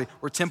 Automatically,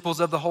 we're temples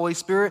of the Holy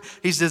Spirit.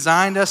 He's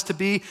designed us to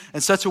be in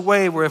such a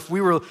way where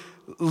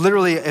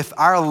if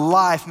our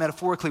life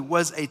metaphorically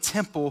was a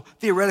temple,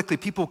 theoretically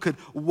people could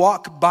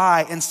walk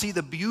by and see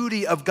the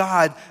beauty of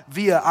God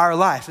via our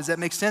life. Does that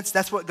make sense?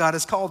 That's what God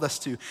has called us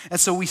to. And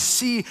so we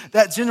see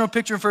that general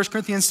picture in 1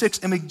 Corinthians 6,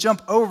 and we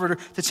jump over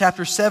to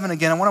chapter 7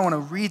 again. And what I want to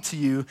read to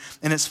you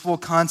in its full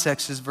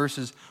context is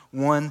verses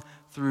 1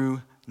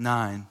 through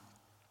 9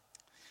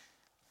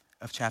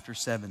 of chapter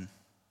 7.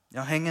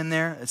 Y'all hang in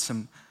there. It's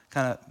some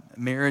kind of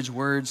marriage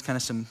words, kind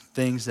of some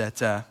things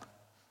that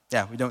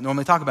we don't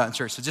normally talk about in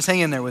church, so just hang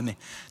in there with me.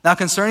 "Now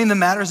concerning the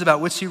matters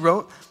about which he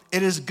wrote,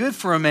 it is good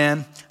for a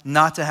man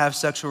not to have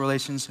sexual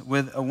relations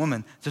with a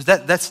woman." So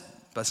that's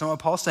what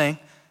Paul's saying.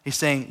 He's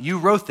saying, you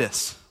wrote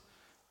this.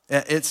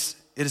 It's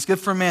it is good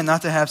for a man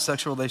not to have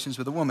sexual relations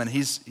with a woman.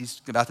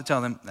 He's about to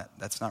tell them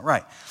that's not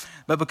right.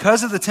 But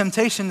because of the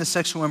temptation to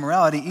sexual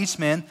immorality, each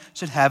man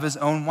should have his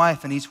own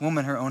wife and each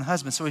woman her own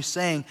husband. So he's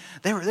saying,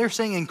 they're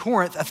saying in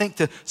Corinth, I think,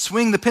 to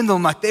swing the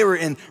pendulum, like they were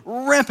in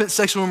rampant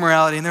sexual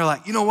immorality. And they're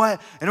like, you know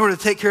what? In order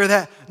to take care of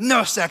that,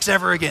 no sex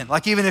ever again.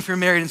 Like even if you're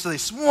married. And so they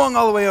swung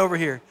all the way over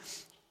here.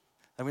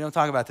 And we don't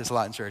talk about this a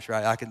lot in church,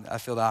 right? I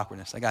feel the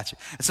awkwardness. I got you.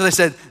 And so they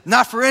said,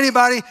 not for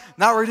anybody,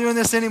 not we're doing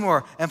this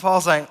anymore. And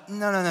Paul's like,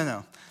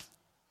 no.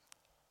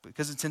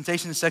 Because of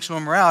temptation to sexual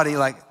immorality,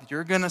 like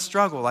you're going to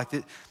struggle. Like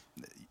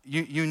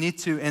you need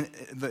to, and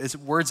it's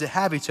words that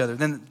have each other.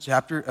 Then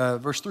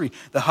verse 3,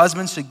 the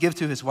husband should give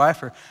to his wife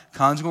her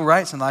conjugal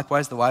rights, and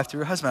likewise the wife to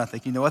her husband. I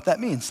think you know what that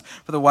means.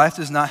 For the wife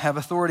does not have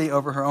authority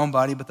over her own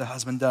body, but the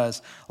husband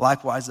does.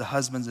 Likewise, the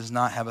husband does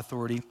not have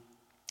authority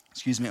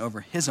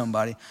over his own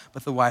body,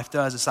 but the wife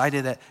does. This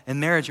idea that in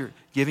marriage you're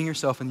giving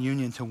yourself in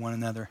union to one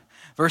another.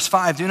 Verse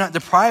 5, do not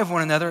deprive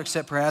one another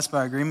except perhaps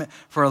by agreement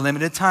for a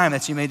limited time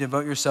that you may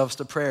devote yourselves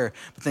to prayer.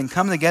 But then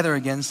come together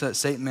again so that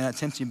Satan may not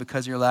tempt you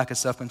because of your lack of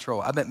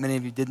self-control. I bet many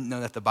of you didn't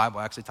know that the Bible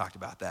actually talked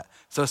about that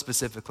so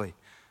specifically.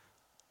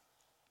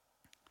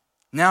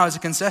 Now as a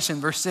concession,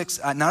 verse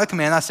 6, not a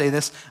command, I say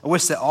this, I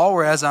wish that all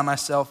were as I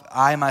myself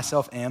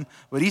am,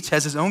 but each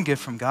has his own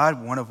gift from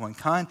God, one of one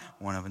kind,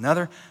 one of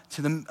another.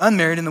 To the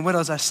unmarried and the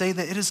widows, I say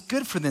that it is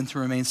good for them to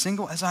remain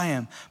single as I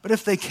am. But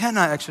if they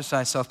cannot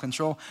exercise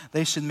self-control,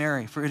 they should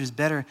marry, for it is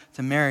better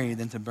to marry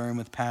than to burn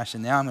with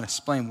passion. Now I'm going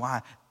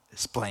to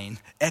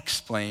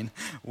explain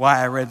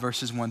why I read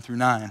verses 1 through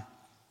 9.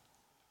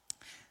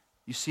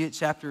 You see at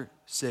chapter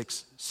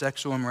 6,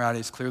 sexual immorality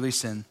is clearly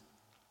sin.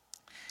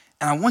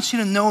 And I want you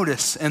to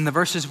notice in the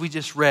verses we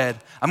just read,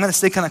 I'm going to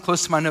stay kind of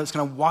close to my notes,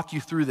 going to walk you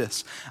through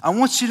this. I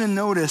want you to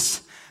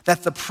notice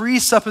that the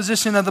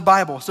presupposition of the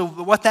Bible, so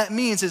what that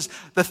means is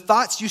the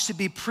thoughts you should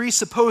be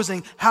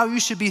presupposing, how you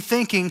should be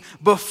thinking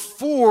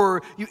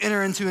before you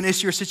enter into an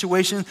issue or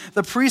situation.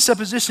 The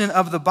presupposition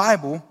of the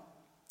Bible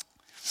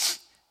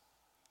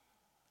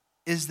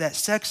is that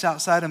sex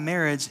outside of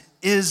marriage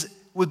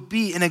would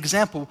be an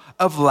example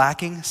of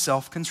lacking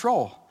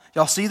self-control.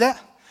 Y'all see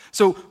that?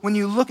 So when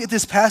you look at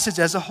this passage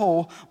as a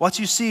whole, what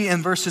you see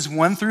in verses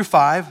 1 through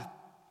 5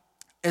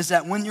 is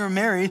that when you're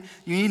married,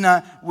 you need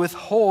not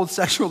withhold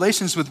sexual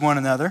relations with one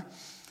another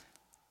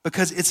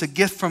because it's a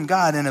gift from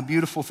God and a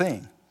beautiful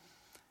thing.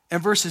 In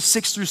verses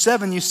 6 through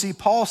 7, you see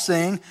Paul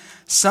saying,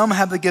 some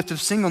have the gift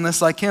of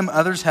singleness like him,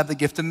 others have the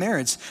gift of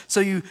marriage. So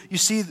you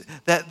see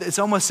that it's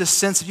almost this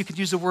sense, if you could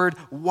use the word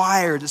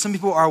wired, that some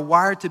people are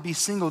wired to be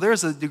single.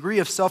 There's a degree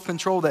of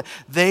self-control that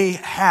they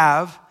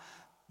have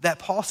that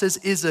Paul says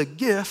is a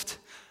gift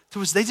to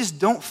which they just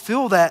don't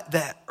feel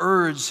that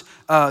urge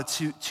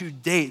to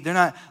date. They're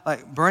not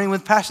like burning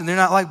with passion. They're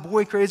not like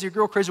boy crazy or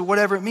girl crazy or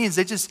whatever it means.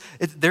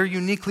 They're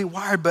uniquely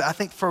wired. But I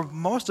think for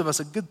most of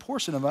us, a good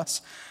portion of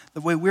us,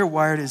 the way we're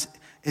wired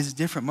is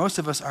different. Most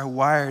of us are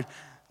wired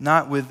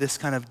not with this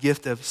kind of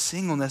gift of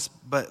singleness,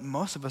 but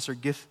most of us are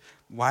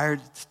wired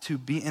to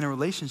be in a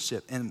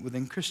relationship. And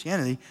within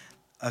Christianity,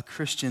 a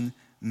Christian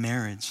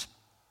marriage.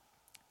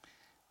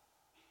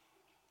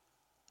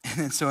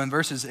 And so in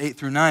verses 8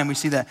 through 9, we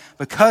see that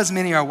because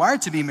many are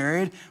wired to be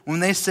married, when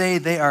they say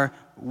they are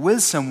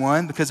with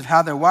someone because of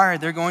how they're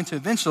wired, they're going to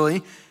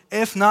eventually,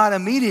 if not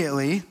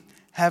immediately,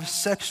 have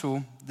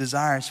sexual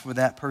desires for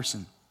that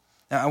person.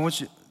 Now, I want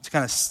you to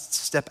kind of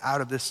step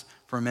out of this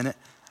for a minute.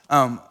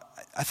 I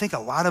think a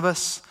lot of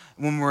us,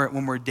 when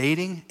we're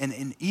dating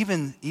and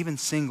even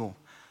single,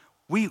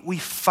 we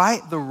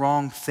fight the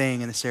wrong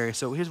thing in this area.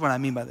 So here's what I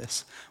mean by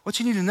this. What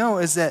you need to know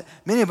is that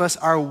many of us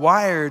are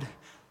wired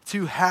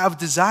to have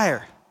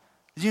desire.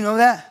 Did you know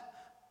that?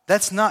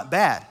 That's not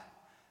bad.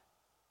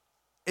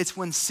 It's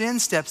when sin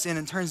steps in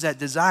and turns that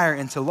desire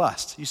into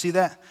lust. You see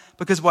that?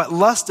 Because what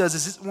lust does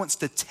is it wants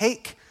to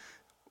take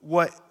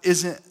what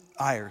isn't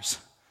ours.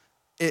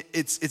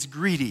 It's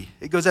greedy.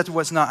 It goes after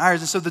what's not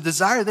ours. And so the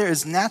desire there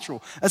is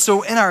natural. And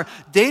so in our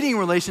dating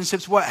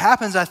relationships, what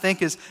happens, I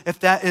think, is if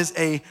that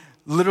is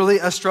literally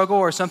a struggle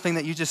or something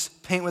that you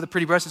just paint with a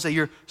pretty brush and say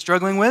you're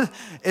struggling with,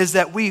 is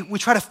that we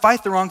try to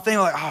fight the wrong thing.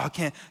 We're like, oh,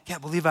 I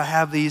can't believe I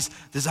have these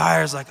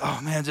desires. Like, oh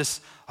man,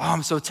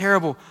 I'm so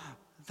terrible.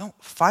 Don't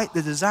fight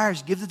the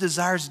desires. Give the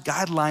desires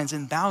guidelines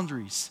and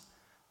boundaries.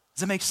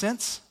 Does that make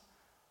sense?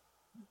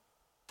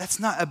 That's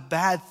not a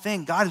bad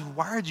thing. God has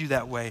wired you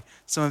that way.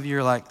 Some of you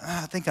are like,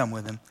 I think I'm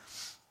with him.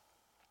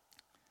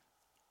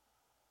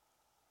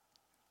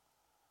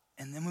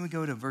 And then when we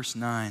go to verse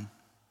 9,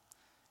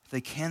 if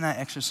they cannot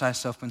exercise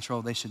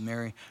self-control, they should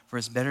marry, for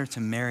it's better to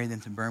marry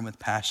than to burn with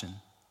passion.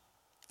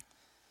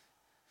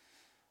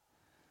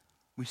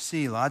 We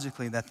see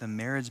logically that the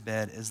marriage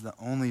bed is the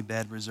only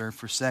bed reserved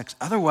for sex.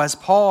 Otherwise,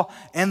 Paul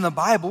and the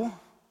Bible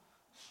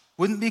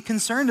wouldn't be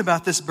concerned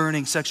about this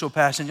burning sexual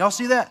passion. Y'all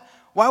see that?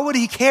 Why would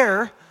he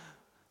care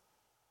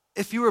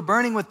if you were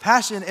burning with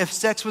passion if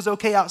sex was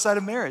okay outside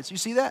of marriage? You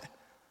see that?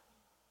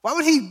 Why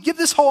would he give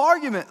this whole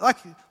argument like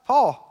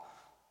Paul?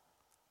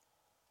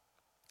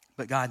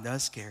 But God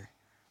does care.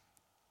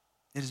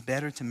 It is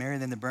better to marry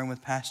than to burn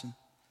with passion.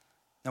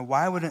 Now,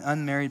 why would an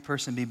unmarried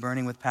person be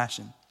burning with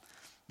passion?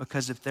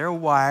 Because if they're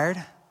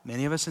wired,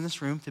 many of us in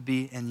this room, to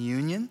be in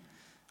union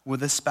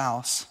with a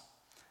spouse,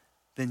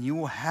 then you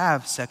will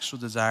have sexual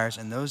desires,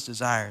 and those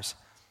desires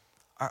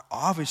are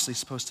obviously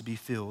supposed to be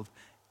filled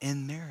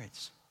in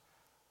marriage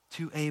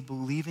to a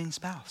believing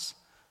spouse,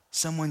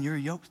 someone you're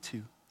yoked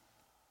to.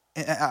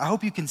 And I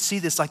hope you can see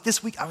this. Like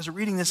this week, I was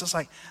reading this. I was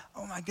like,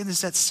 oh my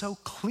goodness, that's so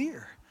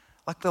clear.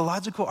 Like the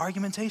logical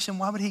argumentation,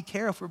 why would he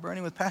care if we're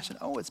burning with passion?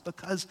 Oh, it's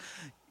because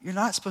you're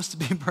not supposed to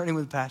be burning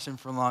with passion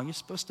for long. You're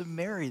supposed to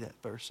marry that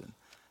person.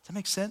 Does that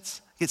make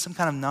sense? Get some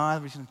kind of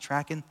nod, we're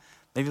tracking.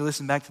 Maybe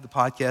listen back to the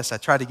podcast. I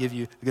tried to give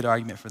you a good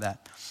argument for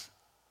that.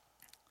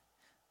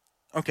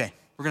 Okay,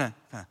 we're going to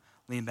kind of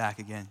lean back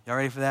again. Y'all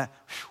ready for that?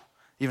 Whew.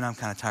 Even I'm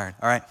kind of tired.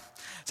 All right.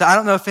 So I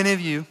don't know if any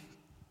of you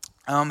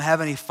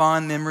have any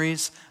fond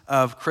memories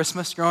of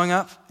Christmas growing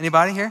up.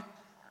 Anybody here?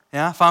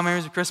 Yeah, fond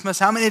memories of Christmas.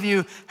 How many of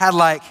you had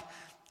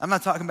I'm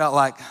not talking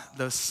about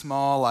those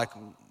small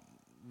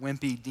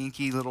wimpy,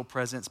 dinky little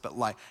presents, but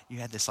you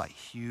had this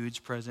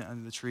huge present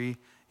under the tree.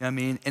 You know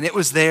what I mean? And it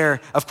was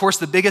there. Of course,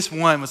 the biggest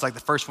one was the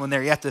first one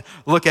there. You have to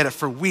look at it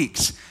for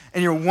weeks.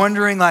 And you're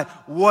wondering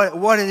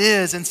what it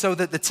is. And so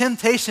that the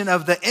temptation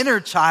of the inner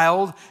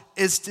child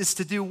is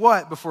to do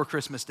what before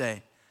Christmas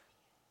Day?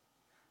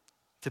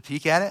 To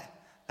peek at it?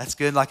 That's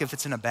good. If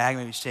it's in a bag,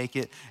 maybe shake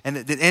it.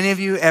 And did any of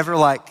you ever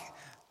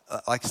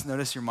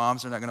notice your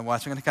moms are not going to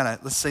watch? I'm going to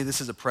let's say this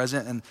is a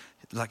present and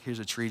here's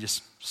a tree,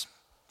 just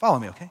follow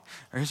me, okay?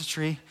 Or here's a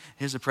tree,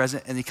 here's a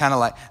present, and you kind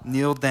of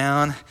kneeled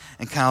down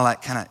and kind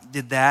of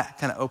did that,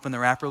 kind of opened the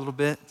wrapper a little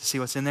bit to see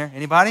what's in there.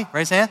 Anybody?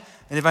 Raise hand.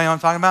 Anybody know what I'm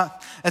talking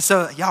about? And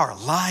so y'all are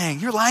lying.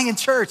 You're lying in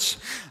church.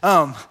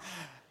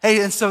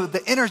 And so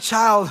the inner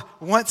child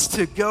wants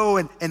to go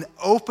and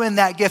open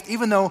that gift,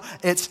 even though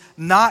it's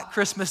not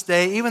Christmas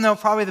Day, even though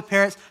probably the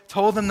parents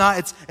told them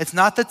not, it's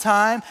not the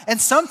time.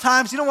 And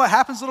sometimes, you know what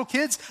happens, little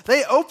kids?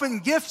 They open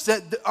gifts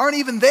that aren't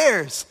even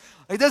theirs.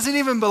 It doesn't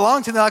even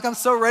belong to them. I'm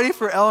so ready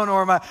for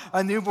Eleanor, my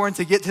newborn,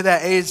 to get to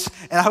that age.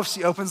 And I hope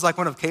she opens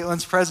one of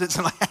Caitlin's presents.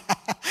 And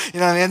you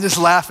know what I mean? I'm just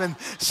laughing.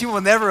 She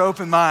will never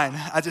open mine.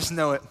 I just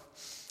know it.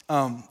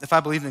 If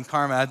I believed in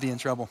karma, I'd be in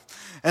trouble.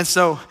 And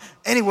so,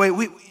 anyway,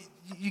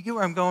 you get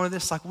where I'm going with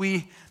this?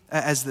 We,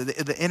 as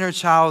the inner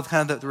child,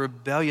 kind of the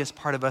rebellious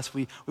part of us,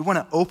 we want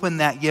to open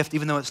that gift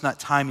even though it's not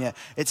time yet.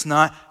 It's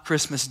not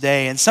Christmas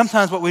Day. And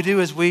sometimes what we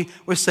do is we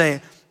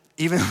say,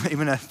 even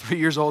at 3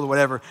 years old or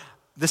whatever,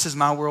 this is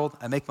my world.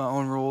 I make my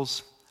own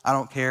rules. I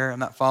don't care. I'm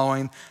not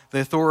following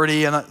the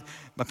authority.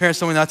 My parents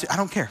told me not to. I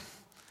don't care.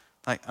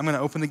 I'm going to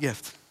open the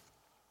gift.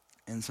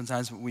 And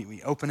sometimes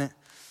we open it,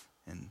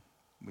 and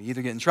we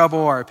either get in trouble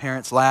or our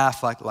parents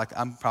laugh.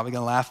 I'm probably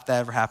going to laugh if that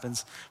ever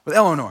happens. With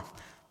Eleanor,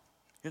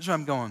 here's where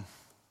I'm going.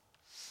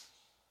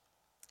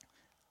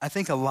 I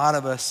think a lot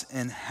of us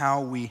in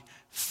how we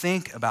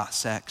think about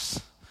sex,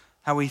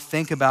 how we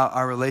think about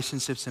our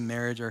relationships in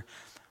marriage,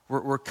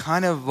 we're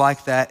kind of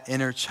like that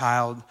inner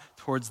child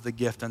towards the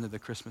gift under the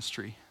Christmas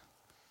tree.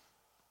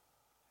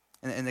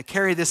 And to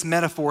carry this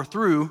metaphor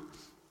through,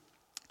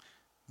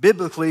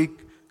 biblically,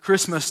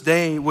 Christmas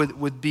Day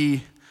would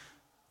be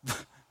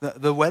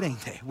the wedding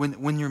day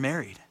when you're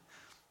married.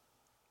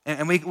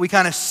 And we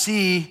kind of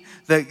see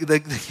the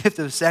gift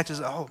of sex as,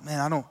 oh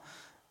man,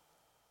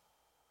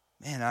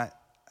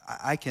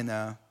 I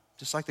can,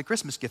 just like the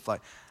Christmas gift,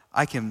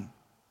 I can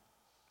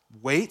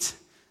wait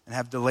and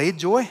have delayed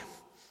joy,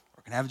 or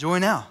I can have joy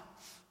now.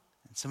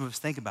 And some of us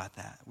think about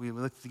that. We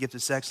look at the gift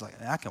of sex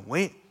I can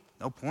wait,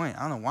 no point,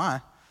 I don't know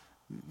why.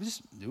 We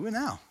just do it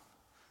now.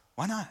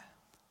 Why not?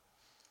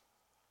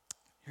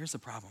 Here's the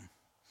problem.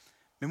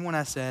 Remember when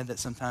I said that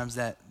sometimes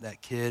that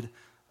kid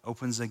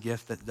opens a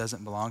gift that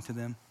doesn't belong to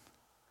them?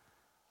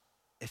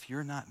 If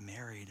you're not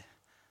married,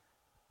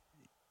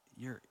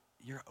 you're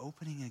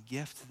opening a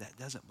gift that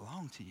doesn't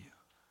belong to you.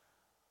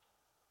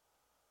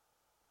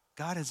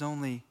 God has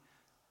only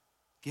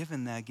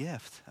given that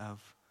gift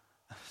of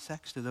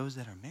sex to those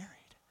that are married.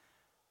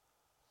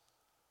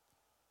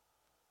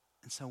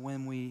 And so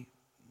when we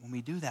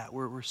do that,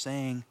 we're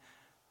saying,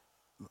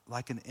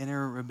 like an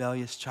inner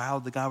rebellious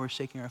child, the God, we're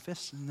shaking our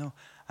fists. No,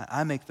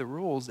 I make the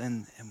rules,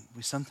 and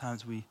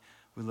sometimes we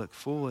look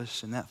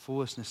foolish, and that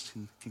foolishness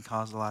can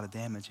cause a lot of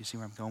damage. You see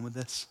where I'm going with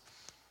this?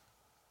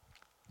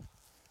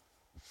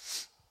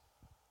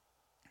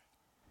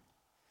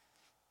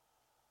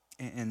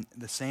 And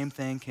the same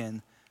thing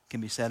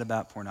can be said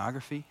about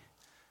pornography.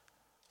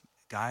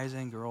 Guys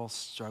and girls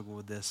struggle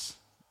with this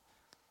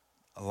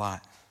a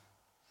lot.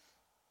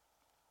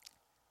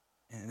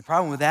 And the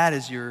problem with that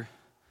is you're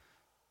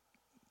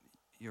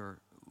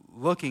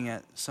looking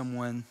at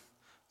someone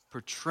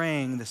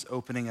portraying this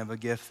opening of a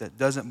gift that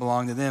doesn't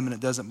belong to them and it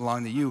doesn't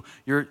belong to you.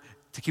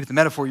 To keep the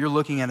metaphor, you're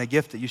looking at a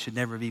gift that you should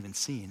never have even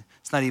seen.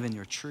 It's not even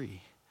your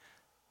tree.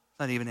 It's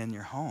not even in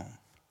your home.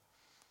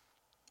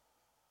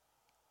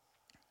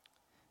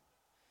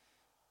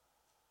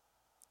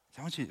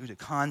 I want you to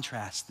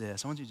contrast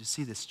this. I want you to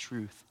see this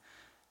truth.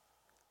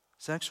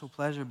 Sexual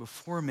pleasure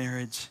before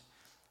marriage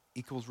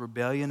equals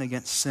rebellion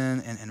against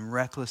sin and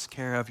reckless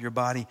care of your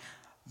body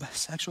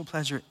sexual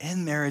pleasure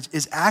in marriage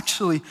is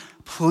actually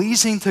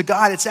pleasing to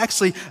God. It's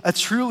actually a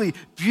truly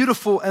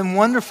beautiful and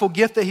wonderful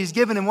gift that he's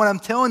given. And what I'm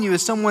telling you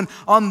is someone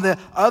on the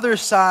other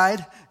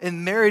side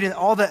and married and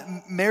all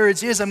that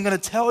marriage is, I'm going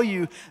to tell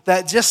you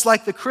that just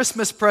like the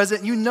Christmas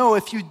present, you know,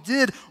 if you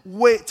did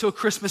wait till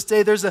Christmas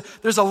Day, there's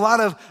a lot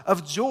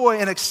of joy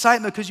and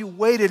excitement because you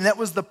waited, and that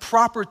was the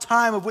proper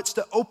time of which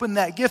to open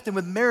that gift. And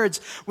with marriage,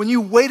 when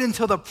you wait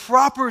until the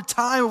proper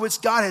time of which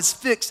God has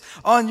fixed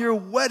on your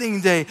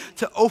wedding day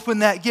to open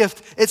that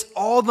gift, it's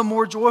all the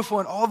more joyful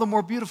and all the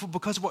more beautiful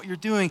because what you're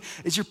doing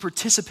is you're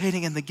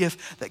participating in the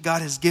gift that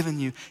God has given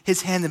you.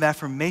 His hand of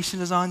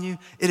affirmation is on you.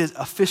 It is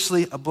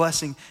officially a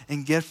blessing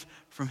and gift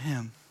from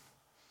him.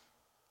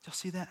 Y'all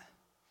see that?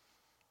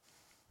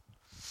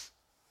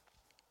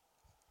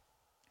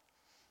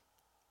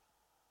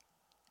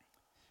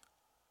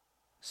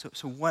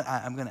 So what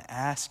I'm going to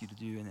ask you to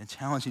do and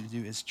challenge you to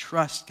do is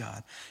trust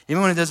God.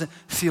 Even when it doesn't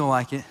feel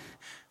like it,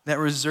 that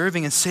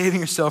reserving and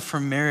saving yourself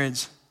from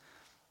marriage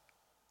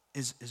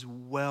is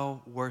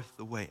well worth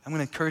the wait. I'm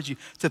going to encourage you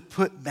to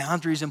put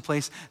boundaries in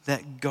place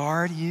that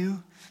guard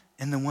you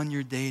and the one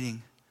you're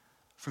dating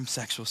from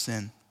sexual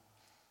sin.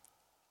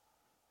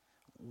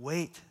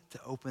 Wait to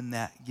open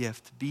that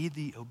gift. Be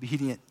the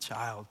obedient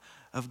child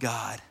of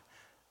God.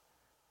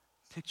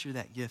 Picture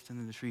that gift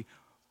under the tree.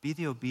 Be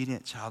the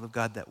obedient child of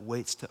God that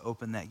waits to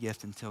open that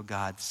gift until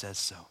God says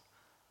so.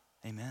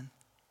 Amen?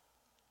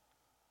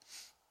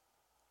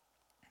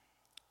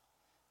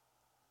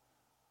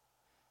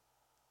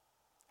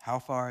 How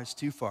far is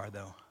too far,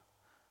 though?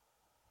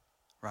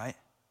 Right?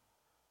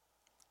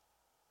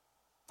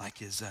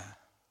 Like is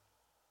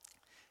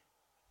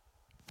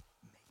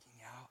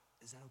making out,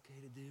 is that okay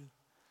to do?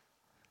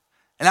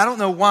 And I don't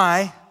know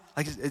why,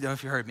 like, I don't know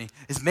if you heard me.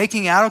 Is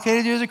making out okay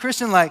to do as a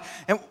Christian? Like,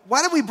 and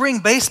why did we bring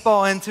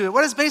baseball into it?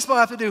 What does baseball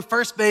have to do?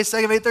 First base,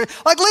 second base, third?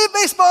 Like, leave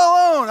baseball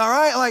alone, all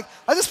right? Like,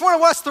 I just want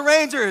to watch the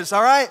Rangers,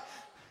 all right?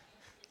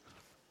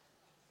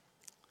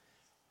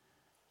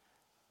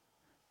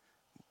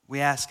 We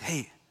ask,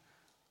 hey,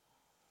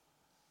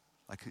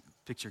 like,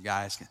 picture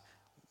guys,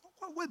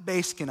 what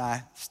base can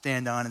I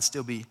stand on and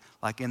still be,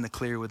 like, in the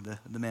clear with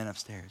the man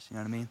upstairs? You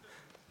know what I mean?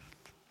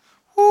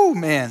 Woo,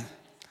 man.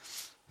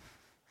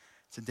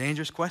 It's a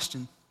dangerous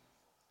question.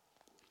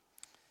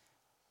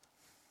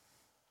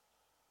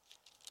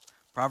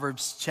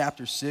 Proverbs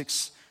chapter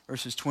 6,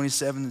 verses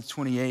 27 to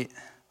 28,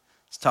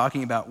 it's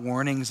talking about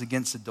warnings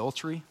against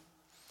adultery.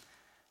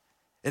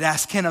 It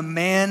asks, can a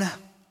man,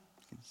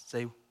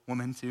 say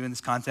woman too in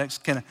this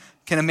context, can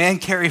a man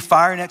carry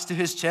fire next to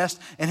his chest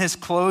and his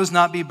clothes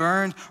not be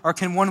burned? Or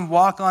can one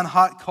walk on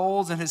hot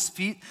coals and his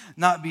feet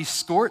not be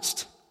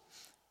scorched?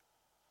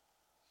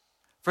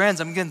 Friends,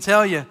 I'm going to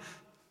tell you,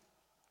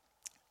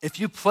 if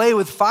you play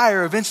with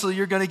fire, eventually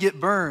you're going to get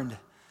burned.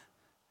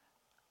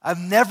 I've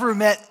never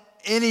met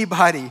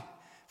anybody,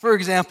 for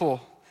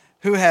example,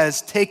 who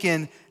has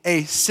taken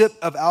a sip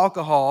of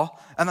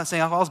alcohol. I'm not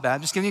saying alcohol is bad,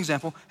 I'm just giving you an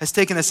example. Has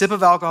taken a sip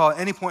of alcohol at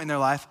any point in their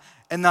life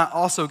and not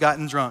also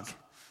gotten drunk.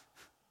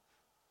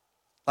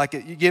 Like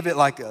you give it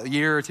like a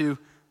year or two.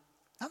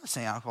 I'm not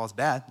saying alcohol is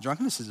bad.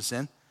 Drunkenness is a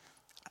sin.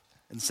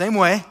 In the same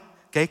way,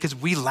 okay, because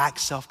we lack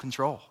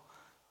self-control.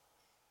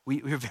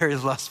 We're very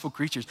lustful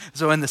creatures.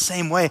 So in the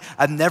same way,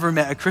 I've never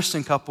met a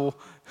Christian couple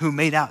who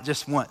made out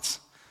just once.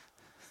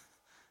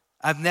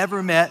 I've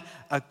never met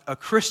a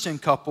Christian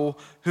couple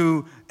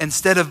who,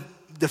 instead of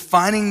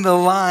defining the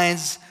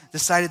lines,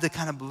 decided to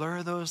kind of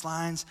blur those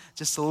lines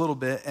just a little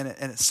bit, and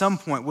at some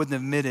point wouldn't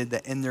have admitted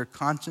that in their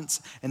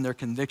conscience and their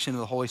conviction of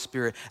the Holy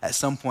Spirit, at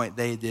some point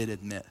they did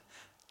admit,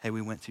 hey,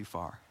 we went too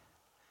far.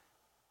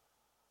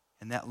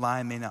 And that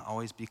line may not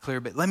always be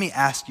clear, but let me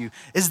ask you,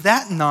 is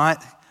that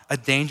not a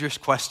dangerous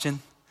question?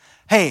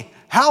 Hey,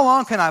 how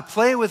long can I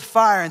play with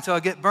fire until I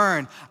get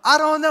burned? I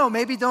don't know.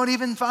 Maybe don't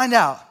even find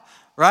out,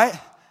 right?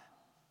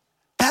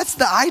 That's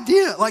the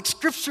idea. Like,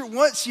 Scripture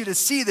wants you to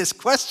see this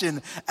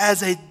question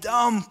as a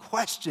dumb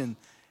question.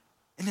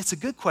 And it's a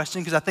good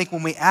question because I think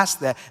when we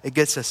ask that, it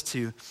gets us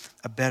to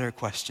a better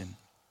question.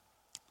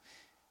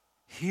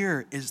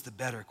 Here is the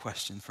better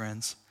question,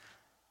 friends.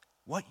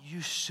 What you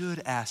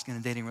should ask in a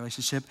dating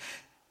relationship: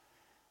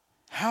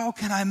 how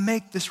can I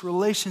make this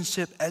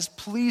relationship as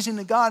pleasing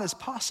to God as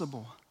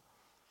possible?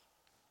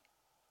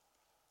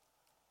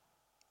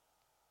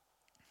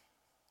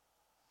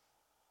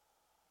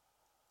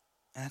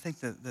 And I think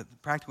the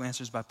practical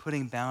answer is by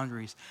putting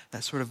boundaries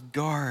that sort of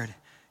guard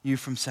you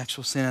from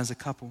sexual sin as a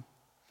couple.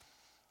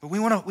 But we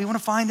want to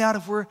find out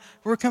if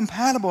we're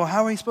compatible.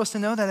 How are we supposed to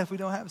know that if we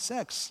don't have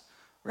sex?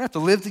 We're going to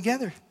have to live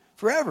together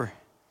forever.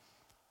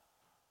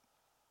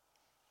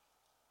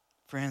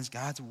 Friends,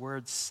 God's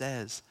word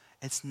says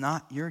it's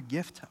not your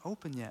gift to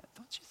open yet.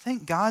 Don't you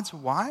think God's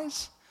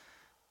wise?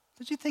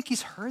 Don't you think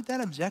he's heard that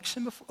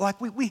objection before?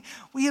 Like we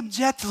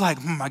object like,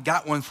 I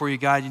got one for you,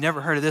 God. You never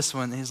heard of this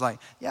one. And he's like,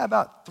 yeah,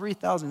 about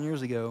 3,000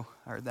 years ago,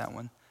 I heard that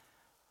one.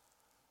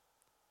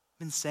 I've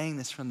been saying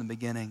this from the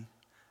beginning.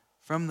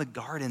 From the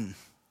garden,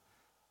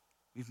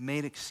 we've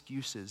made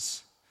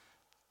excuses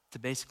to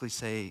basically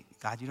say,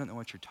 God, you don't know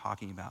what you're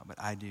talking about, but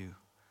I do.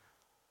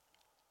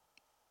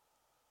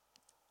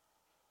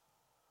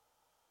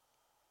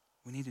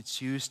 We need to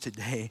choose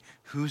today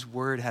whose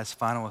word has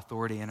final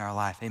authority in our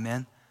life.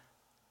 Amen?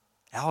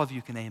 All of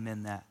you can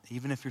amen that,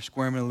 even if you're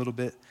squirming a little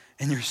bit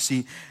in your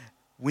seat.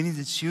 We need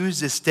to choose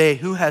this day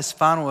who has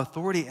final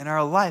authority in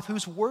our life.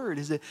 Whose word?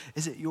 Is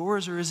it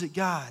yours or is it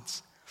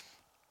God's?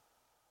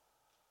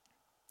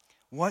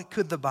 What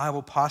could the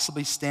Bible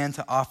possibly stand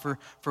to offer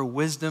for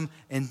wisdom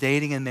in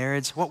dating and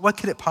marriage? What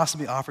could it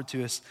possibly offer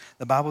to us?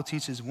 The Bible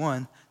teaches,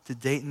 one, to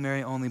date and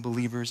marry only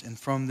believers. And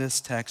from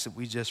this text that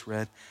we just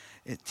read,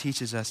 it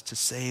teaches us to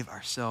save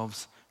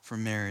ourselves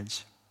from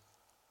marriage.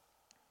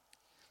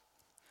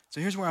 So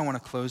here's where I want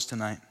to close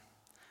tonight.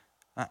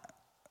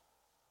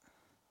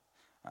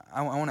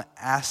 I want to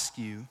ask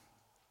you,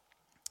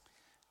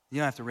 you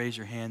don't have to raise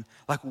your hand,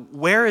 like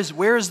where is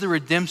the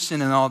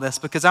redemption in all this?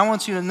 Because I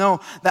want you to know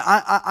that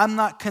I'm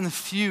not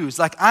confused.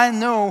 Like I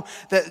know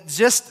that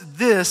just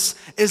this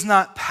is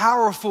not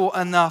powerful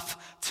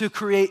enough to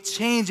create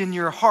change in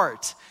your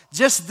heart.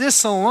 Just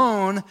this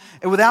alone,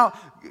 and without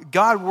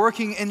God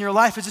working in your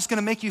life, is just going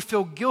to make you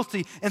feel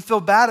guilty and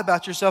feel bad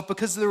about yourself,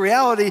 because the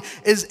reality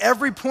is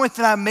every point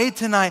that I made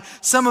tonight,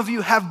 some of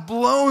you have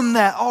blown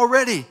that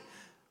already,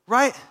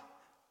 right?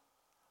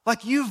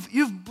 Like you've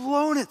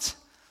blown it.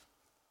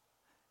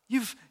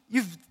 You've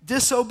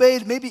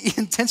disobeyed, maybe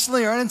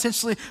intentionally or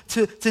unintentionally,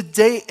 to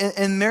date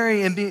and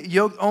marry and be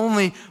yoked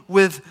only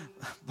with,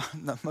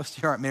 most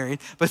of you aren't married,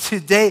 but to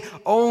date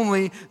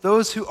only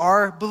those who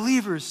are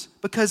believers,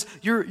 because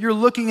you're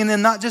looking in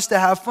them not just to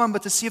have fun,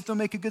 but to see if they'll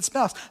make a good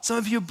spouse. Some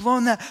of you have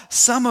blown that.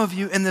 Some of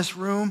you in this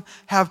room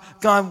have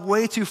gone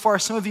way too far.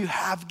 Some of you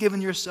have given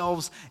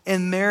yourselves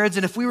in marriage.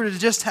 And if we were to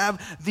just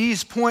have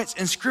these points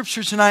in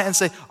Scripture tonight and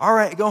say, all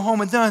right, go home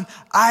and done,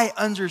 I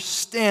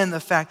understand the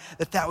fact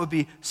that that would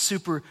be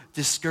super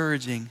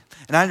discouraging.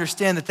 And I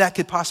understand that that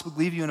could possibly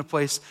leave you in a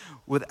place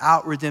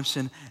without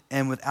redemption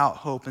and without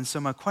hope. And so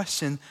my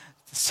question,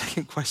 the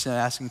second question I'm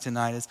asking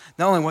tonight is,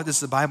 not only what does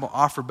the Bible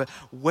offer, but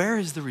where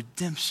is the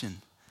redemption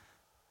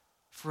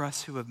for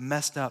us who have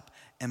messed up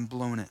and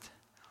blown it?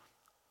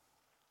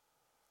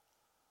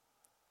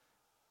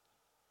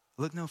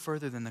 Look no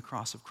further than the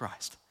cross of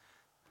Christ.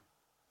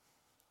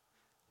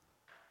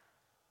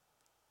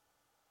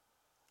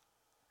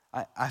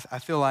 I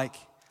feel like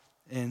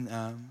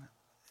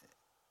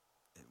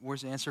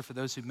where's the answer for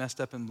those who've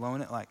messed up and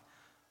blown it? Like,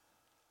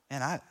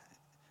 man,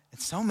 in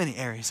so many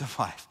areas of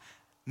life,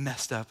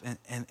 messed up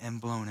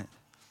and blown it.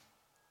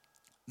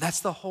 That's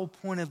the whole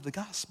point of the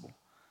gospel.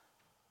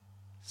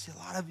 See, a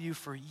lot of you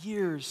for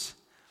years,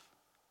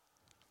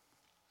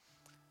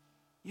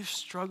 you've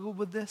struggled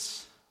with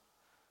this.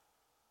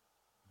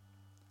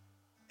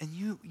 And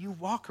you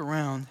walk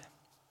around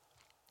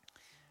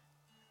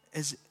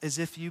as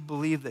if you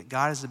believe that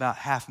God is about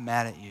half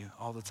mad at you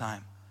all the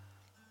time.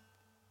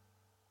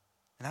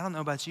 And I don't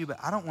know about you, but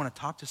I don't want to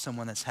talk to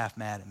someone that's half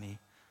mad at me,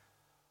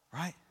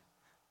 right?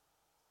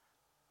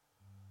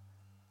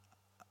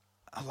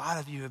 A lot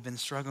of you have been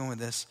struggling with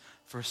this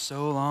for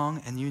so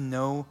long, and you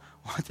know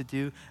what to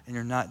do, and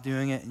you're not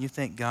doing it, and you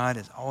think God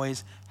is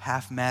always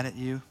half mad at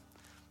you,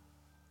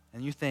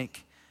 and you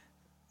think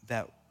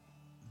that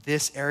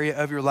this area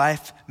of your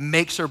life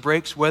makes or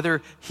breaks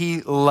whether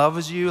He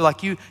loves you.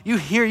 Like you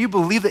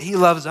believe that He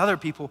loves other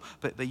people,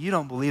 but you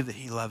don't believe that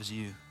He loves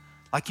you.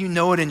 Like you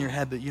know it in your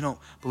head, but you don't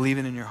believe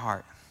it in your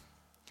heart.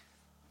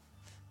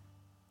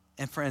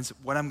 And friends,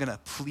 what I'm going to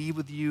plead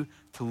with you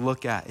to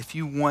look at, if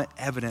you want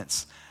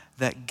evidence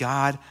that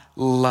God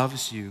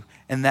loves you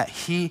and that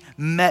He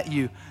met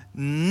you,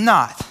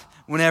 not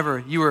whenever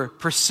you were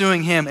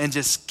pursuing Him and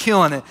just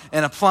killing it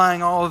and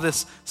applying all of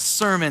this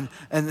sermon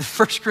in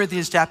 1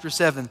 Corinthians chapter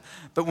 7,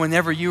 but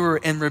whenever you were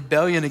in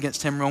rebellion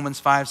against Him, Romans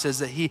 5 says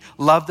that He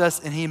loved us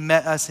and He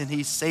met us and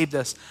He saved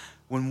us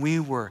when we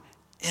were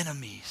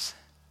enemies.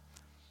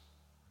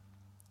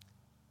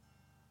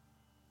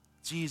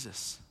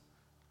 Jesus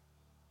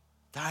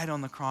died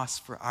on the cross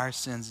for our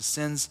sins, the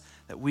sins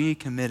that we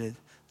committed.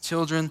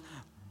 Children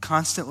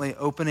constantly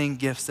opening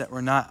gifts that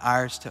were not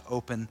ours to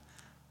open,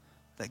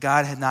 that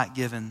God had not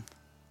given.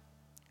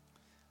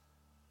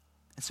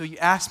 And so you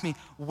ask me,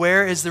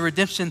 where is the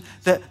redemption?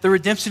 That the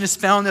redemption is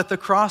found at the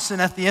cross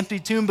and at the empty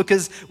tomb,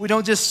 because we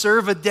don't just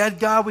serve a dead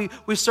God,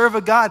 we serve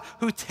a God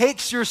who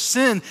takes your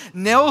sin,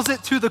 nails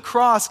it to the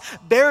cross,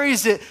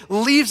 buries it,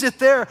 leaves it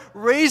there,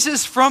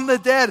 raises from the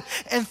dead,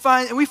 and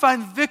we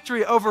find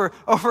victory over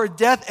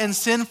death and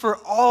sin for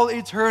all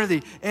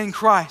eternity in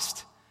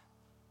Christ.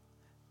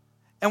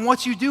 And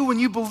what you do when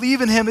you believe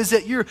in Him is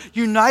that you're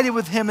united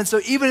with Him. And so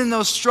even in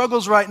those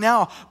struggles right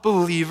now,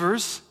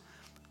 believers,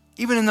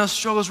 even in those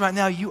struggles right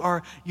now, you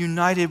are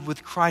united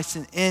with Christ,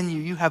 and in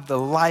you have the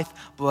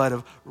lifeblood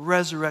of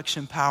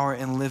resurrection power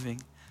and living.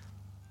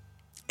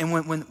 And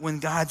when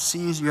God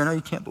sees you, I know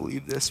you can't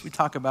believe this. We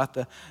talk about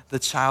the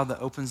child that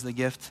opens the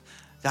gift.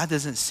 God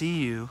doesn't see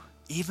you,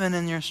 even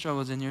in your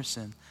struggles, in your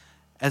sin,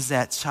 as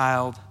that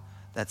child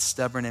that's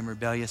stubborn and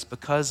rebellious.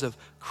 Because of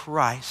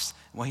Christ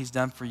and what He's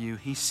done for you,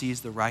 He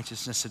sees the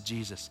righteousness of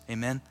Jesus.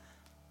 Amen?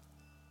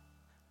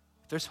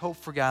 If there's hope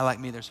for a guy like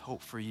me, there's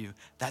hope for you.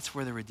 That's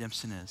where the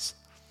redemption is.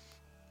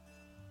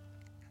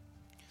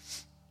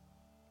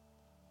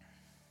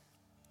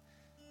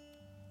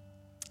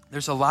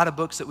 There's a lot of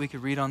books that we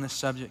could read on this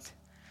subject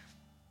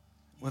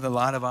with a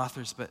lot of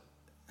authors, but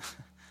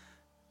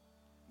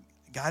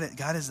God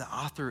is the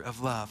author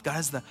of love. God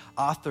is the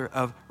author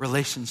of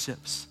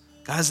relationships.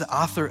 God is the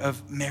author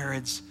of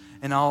marriage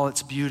and all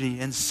its beauty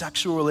and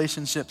sexual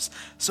relationships.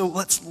 So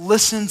let's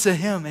listen to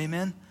him,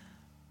 amen?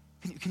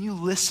 Can you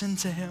listen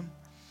to him?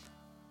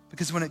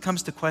 Because when it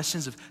comes to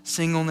questions of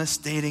singleness,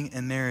 dating,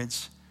 and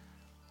marriage,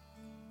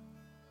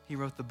 he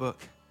wrote the book.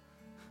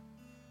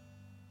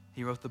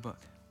 He wrote the book.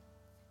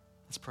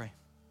 Let's pray.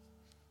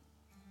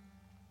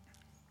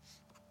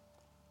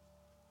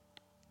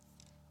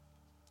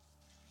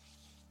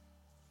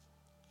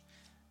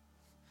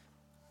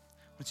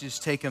 Would you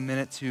just take a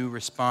minute to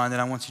respond,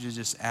 and I want you to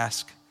just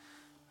ask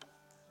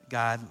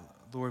God,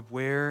 Lord,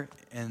 where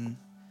in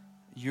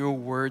your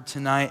word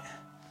tonight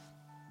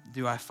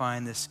do I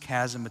find this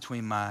chasm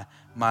between my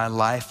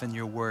life and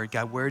your word?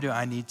 God, where do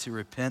I need to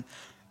repent?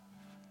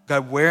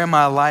 God, where in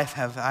my life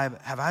have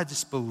I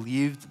just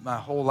believed my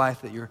whole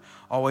life that you're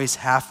always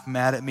half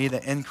mad at me,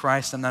 that in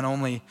Christ I'm not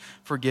only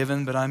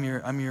forgiven, but I'm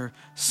your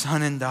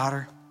son and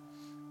daughter?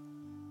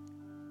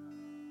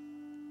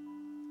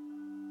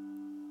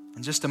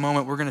 In just a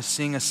moment, we're going to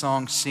sing a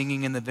song,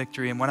 Singing in the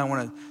Victory. And what I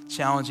want to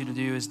challenge you to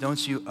do is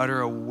don't you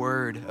utter a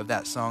word of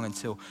that song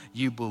until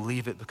you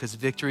believe it, because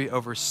victory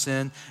over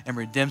sin and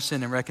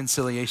redemption and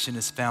reconciliation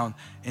is found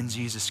in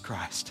Jesus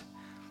Christ.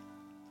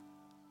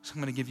 So I'm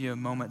going to give you a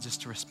moment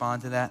just to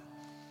respond to that.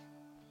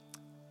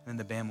 And then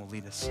the band will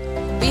lead us.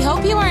 We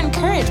hope you were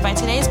encouraged by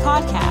today's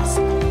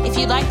podcast. If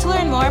you'd like to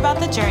learn more about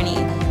The Journey,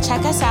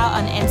 check us out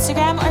on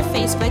Instagram or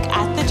Facebook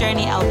at The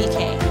Journey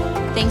LBK.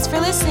 Thanks for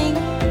listening.